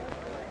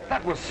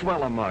 That was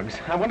swell of Muggs.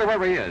 I wonder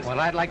where he is. Well,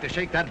 I'd like to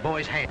shake that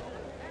boy's hand.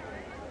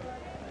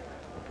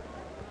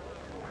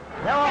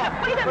 They're off.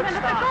 Wait a Good minute,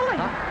 start. they're going.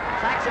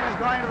 Saxon is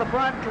going to the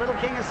front. Little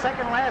King is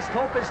second. Last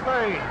Hope is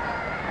third.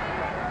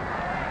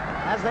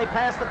 As they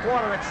pass the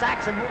quarter, it's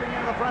Saxon moving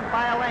into the front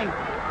by a length.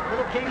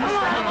 Little King is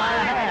second by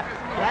a half.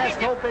 Last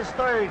Hope is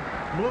third.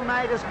 Blue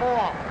Knight is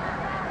fourth.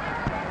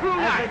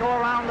 As they go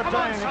around the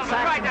turn, it's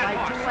Saxon by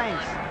 2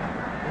 lengths.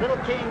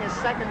 Little King is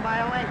second by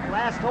a length.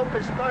 Last Hope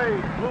is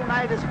third. Blue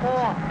Knight is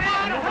fourth.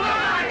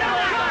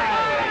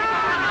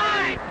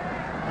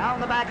 Down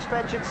the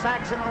backstretch, it's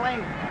Saxon a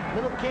length.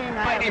 Little King.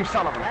 Fight him,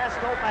 Sullivan. Last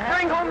Hope a half.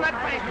 Bring home that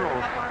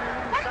bankroll.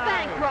 What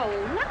bankroll?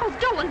 Knuckles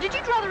Dolan, did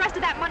you draw the rest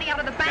of that money out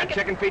of the bank? That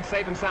chicken feed's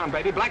safe and sound,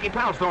 baby. Blackie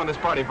Pound's throwing this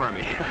party for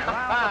me. Around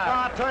the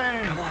far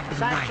turn,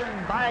 Saxon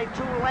by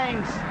 2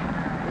 lengths.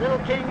 Little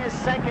King is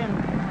second,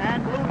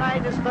 and Blue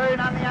Knight is third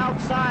on the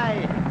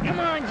outside. Come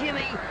on,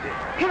 Jimmy.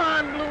 Come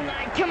on, Blue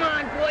Knight. Come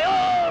on, boy.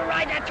 Oh,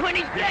 right, that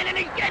 20's gaining.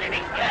 He's gaining.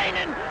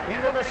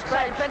 Into the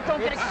stretch,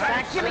 Don't get it's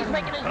excited. Saxon. Jimmy's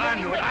making his move. I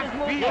know it. I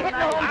feel it.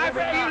 I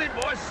feel it,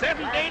 boys.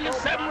 7 days to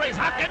 7 races.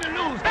 How can you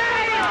lose?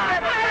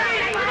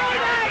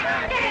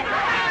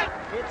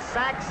 It's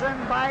Saxon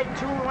by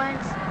 2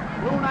 lengths.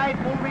 Blue Knight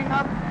moving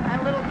up,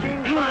 and Little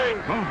King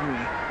third.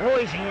 Oh,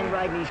 he's hand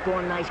riding. He's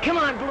going nice. Come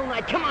on, Blue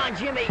Knight. Come on,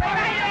 Jimmy.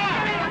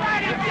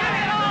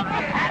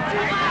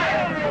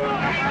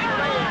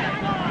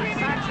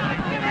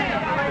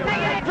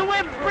 To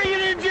win, bring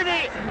it in,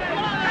 Jimmy.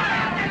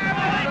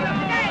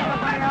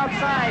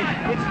 Outside,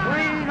 it's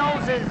 3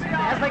 noses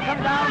as they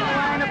come down the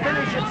line of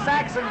finish. It's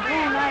Saxon,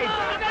 Blue Knight,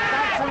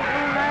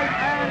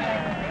 and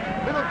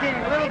Little King,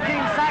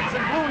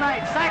 Saxon,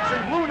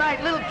 Blue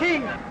Knight, Little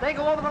King. They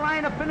go over the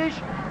line of finish.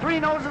 3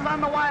 noses on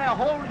the wire.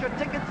 Hold your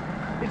tickets.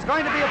 It's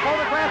going to be a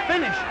photograph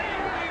finish.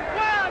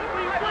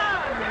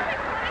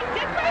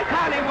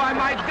 Connie, why,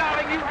 my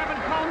darling, you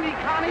haven't called me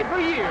Connie for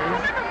years.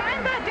 Well, never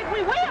mind that. Did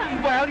we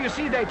win? Well, you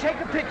see, they take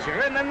a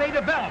picture and then they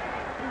develop.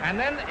 And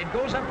then it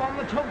goes up on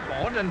the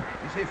tugboat and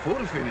you say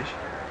photo finish.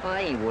 Well,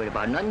 I ain't worried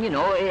about nothing, you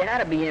know. It had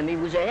to be him. He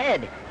was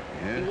ahead.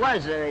 Yeah. He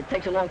was. It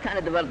takes a long time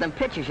to develop them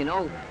pictures, you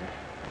know.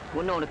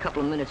 We'll know in a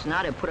couple of minutes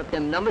now. They'll put up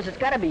them numbers. It's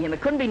got to be him.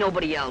 It couldn't be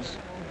nobody else.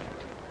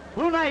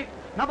 Blue Knight,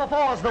 number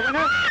 4 is the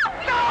winner.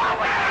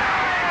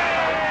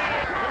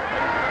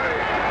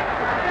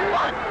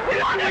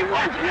 We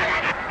won!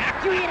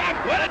 Did you hear that?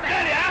 What a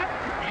daddy, huh?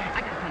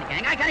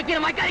 I gotta get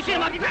him. I gotta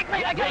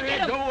get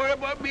him. Don't worry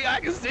about me. I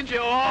can sit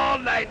you all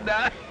night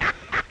now.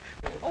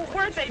 Oh,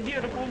 weren't they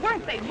beautiful?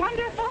 Weren't they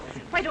wonderful?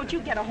 Why don't you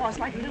get a horse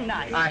like Blue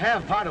Knight? I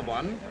have part of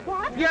one.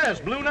 What? Yes,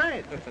 Blue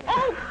Knight.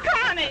 Oh,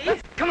 Connie!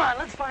 Come on,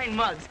 let's find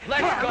Muggs.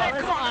 Let's go.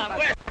 Come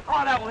on.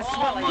 Oh, that was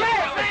swell.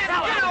 Yes, Let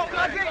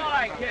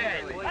I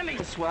can. me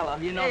swell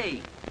up, you know.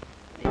 Hey,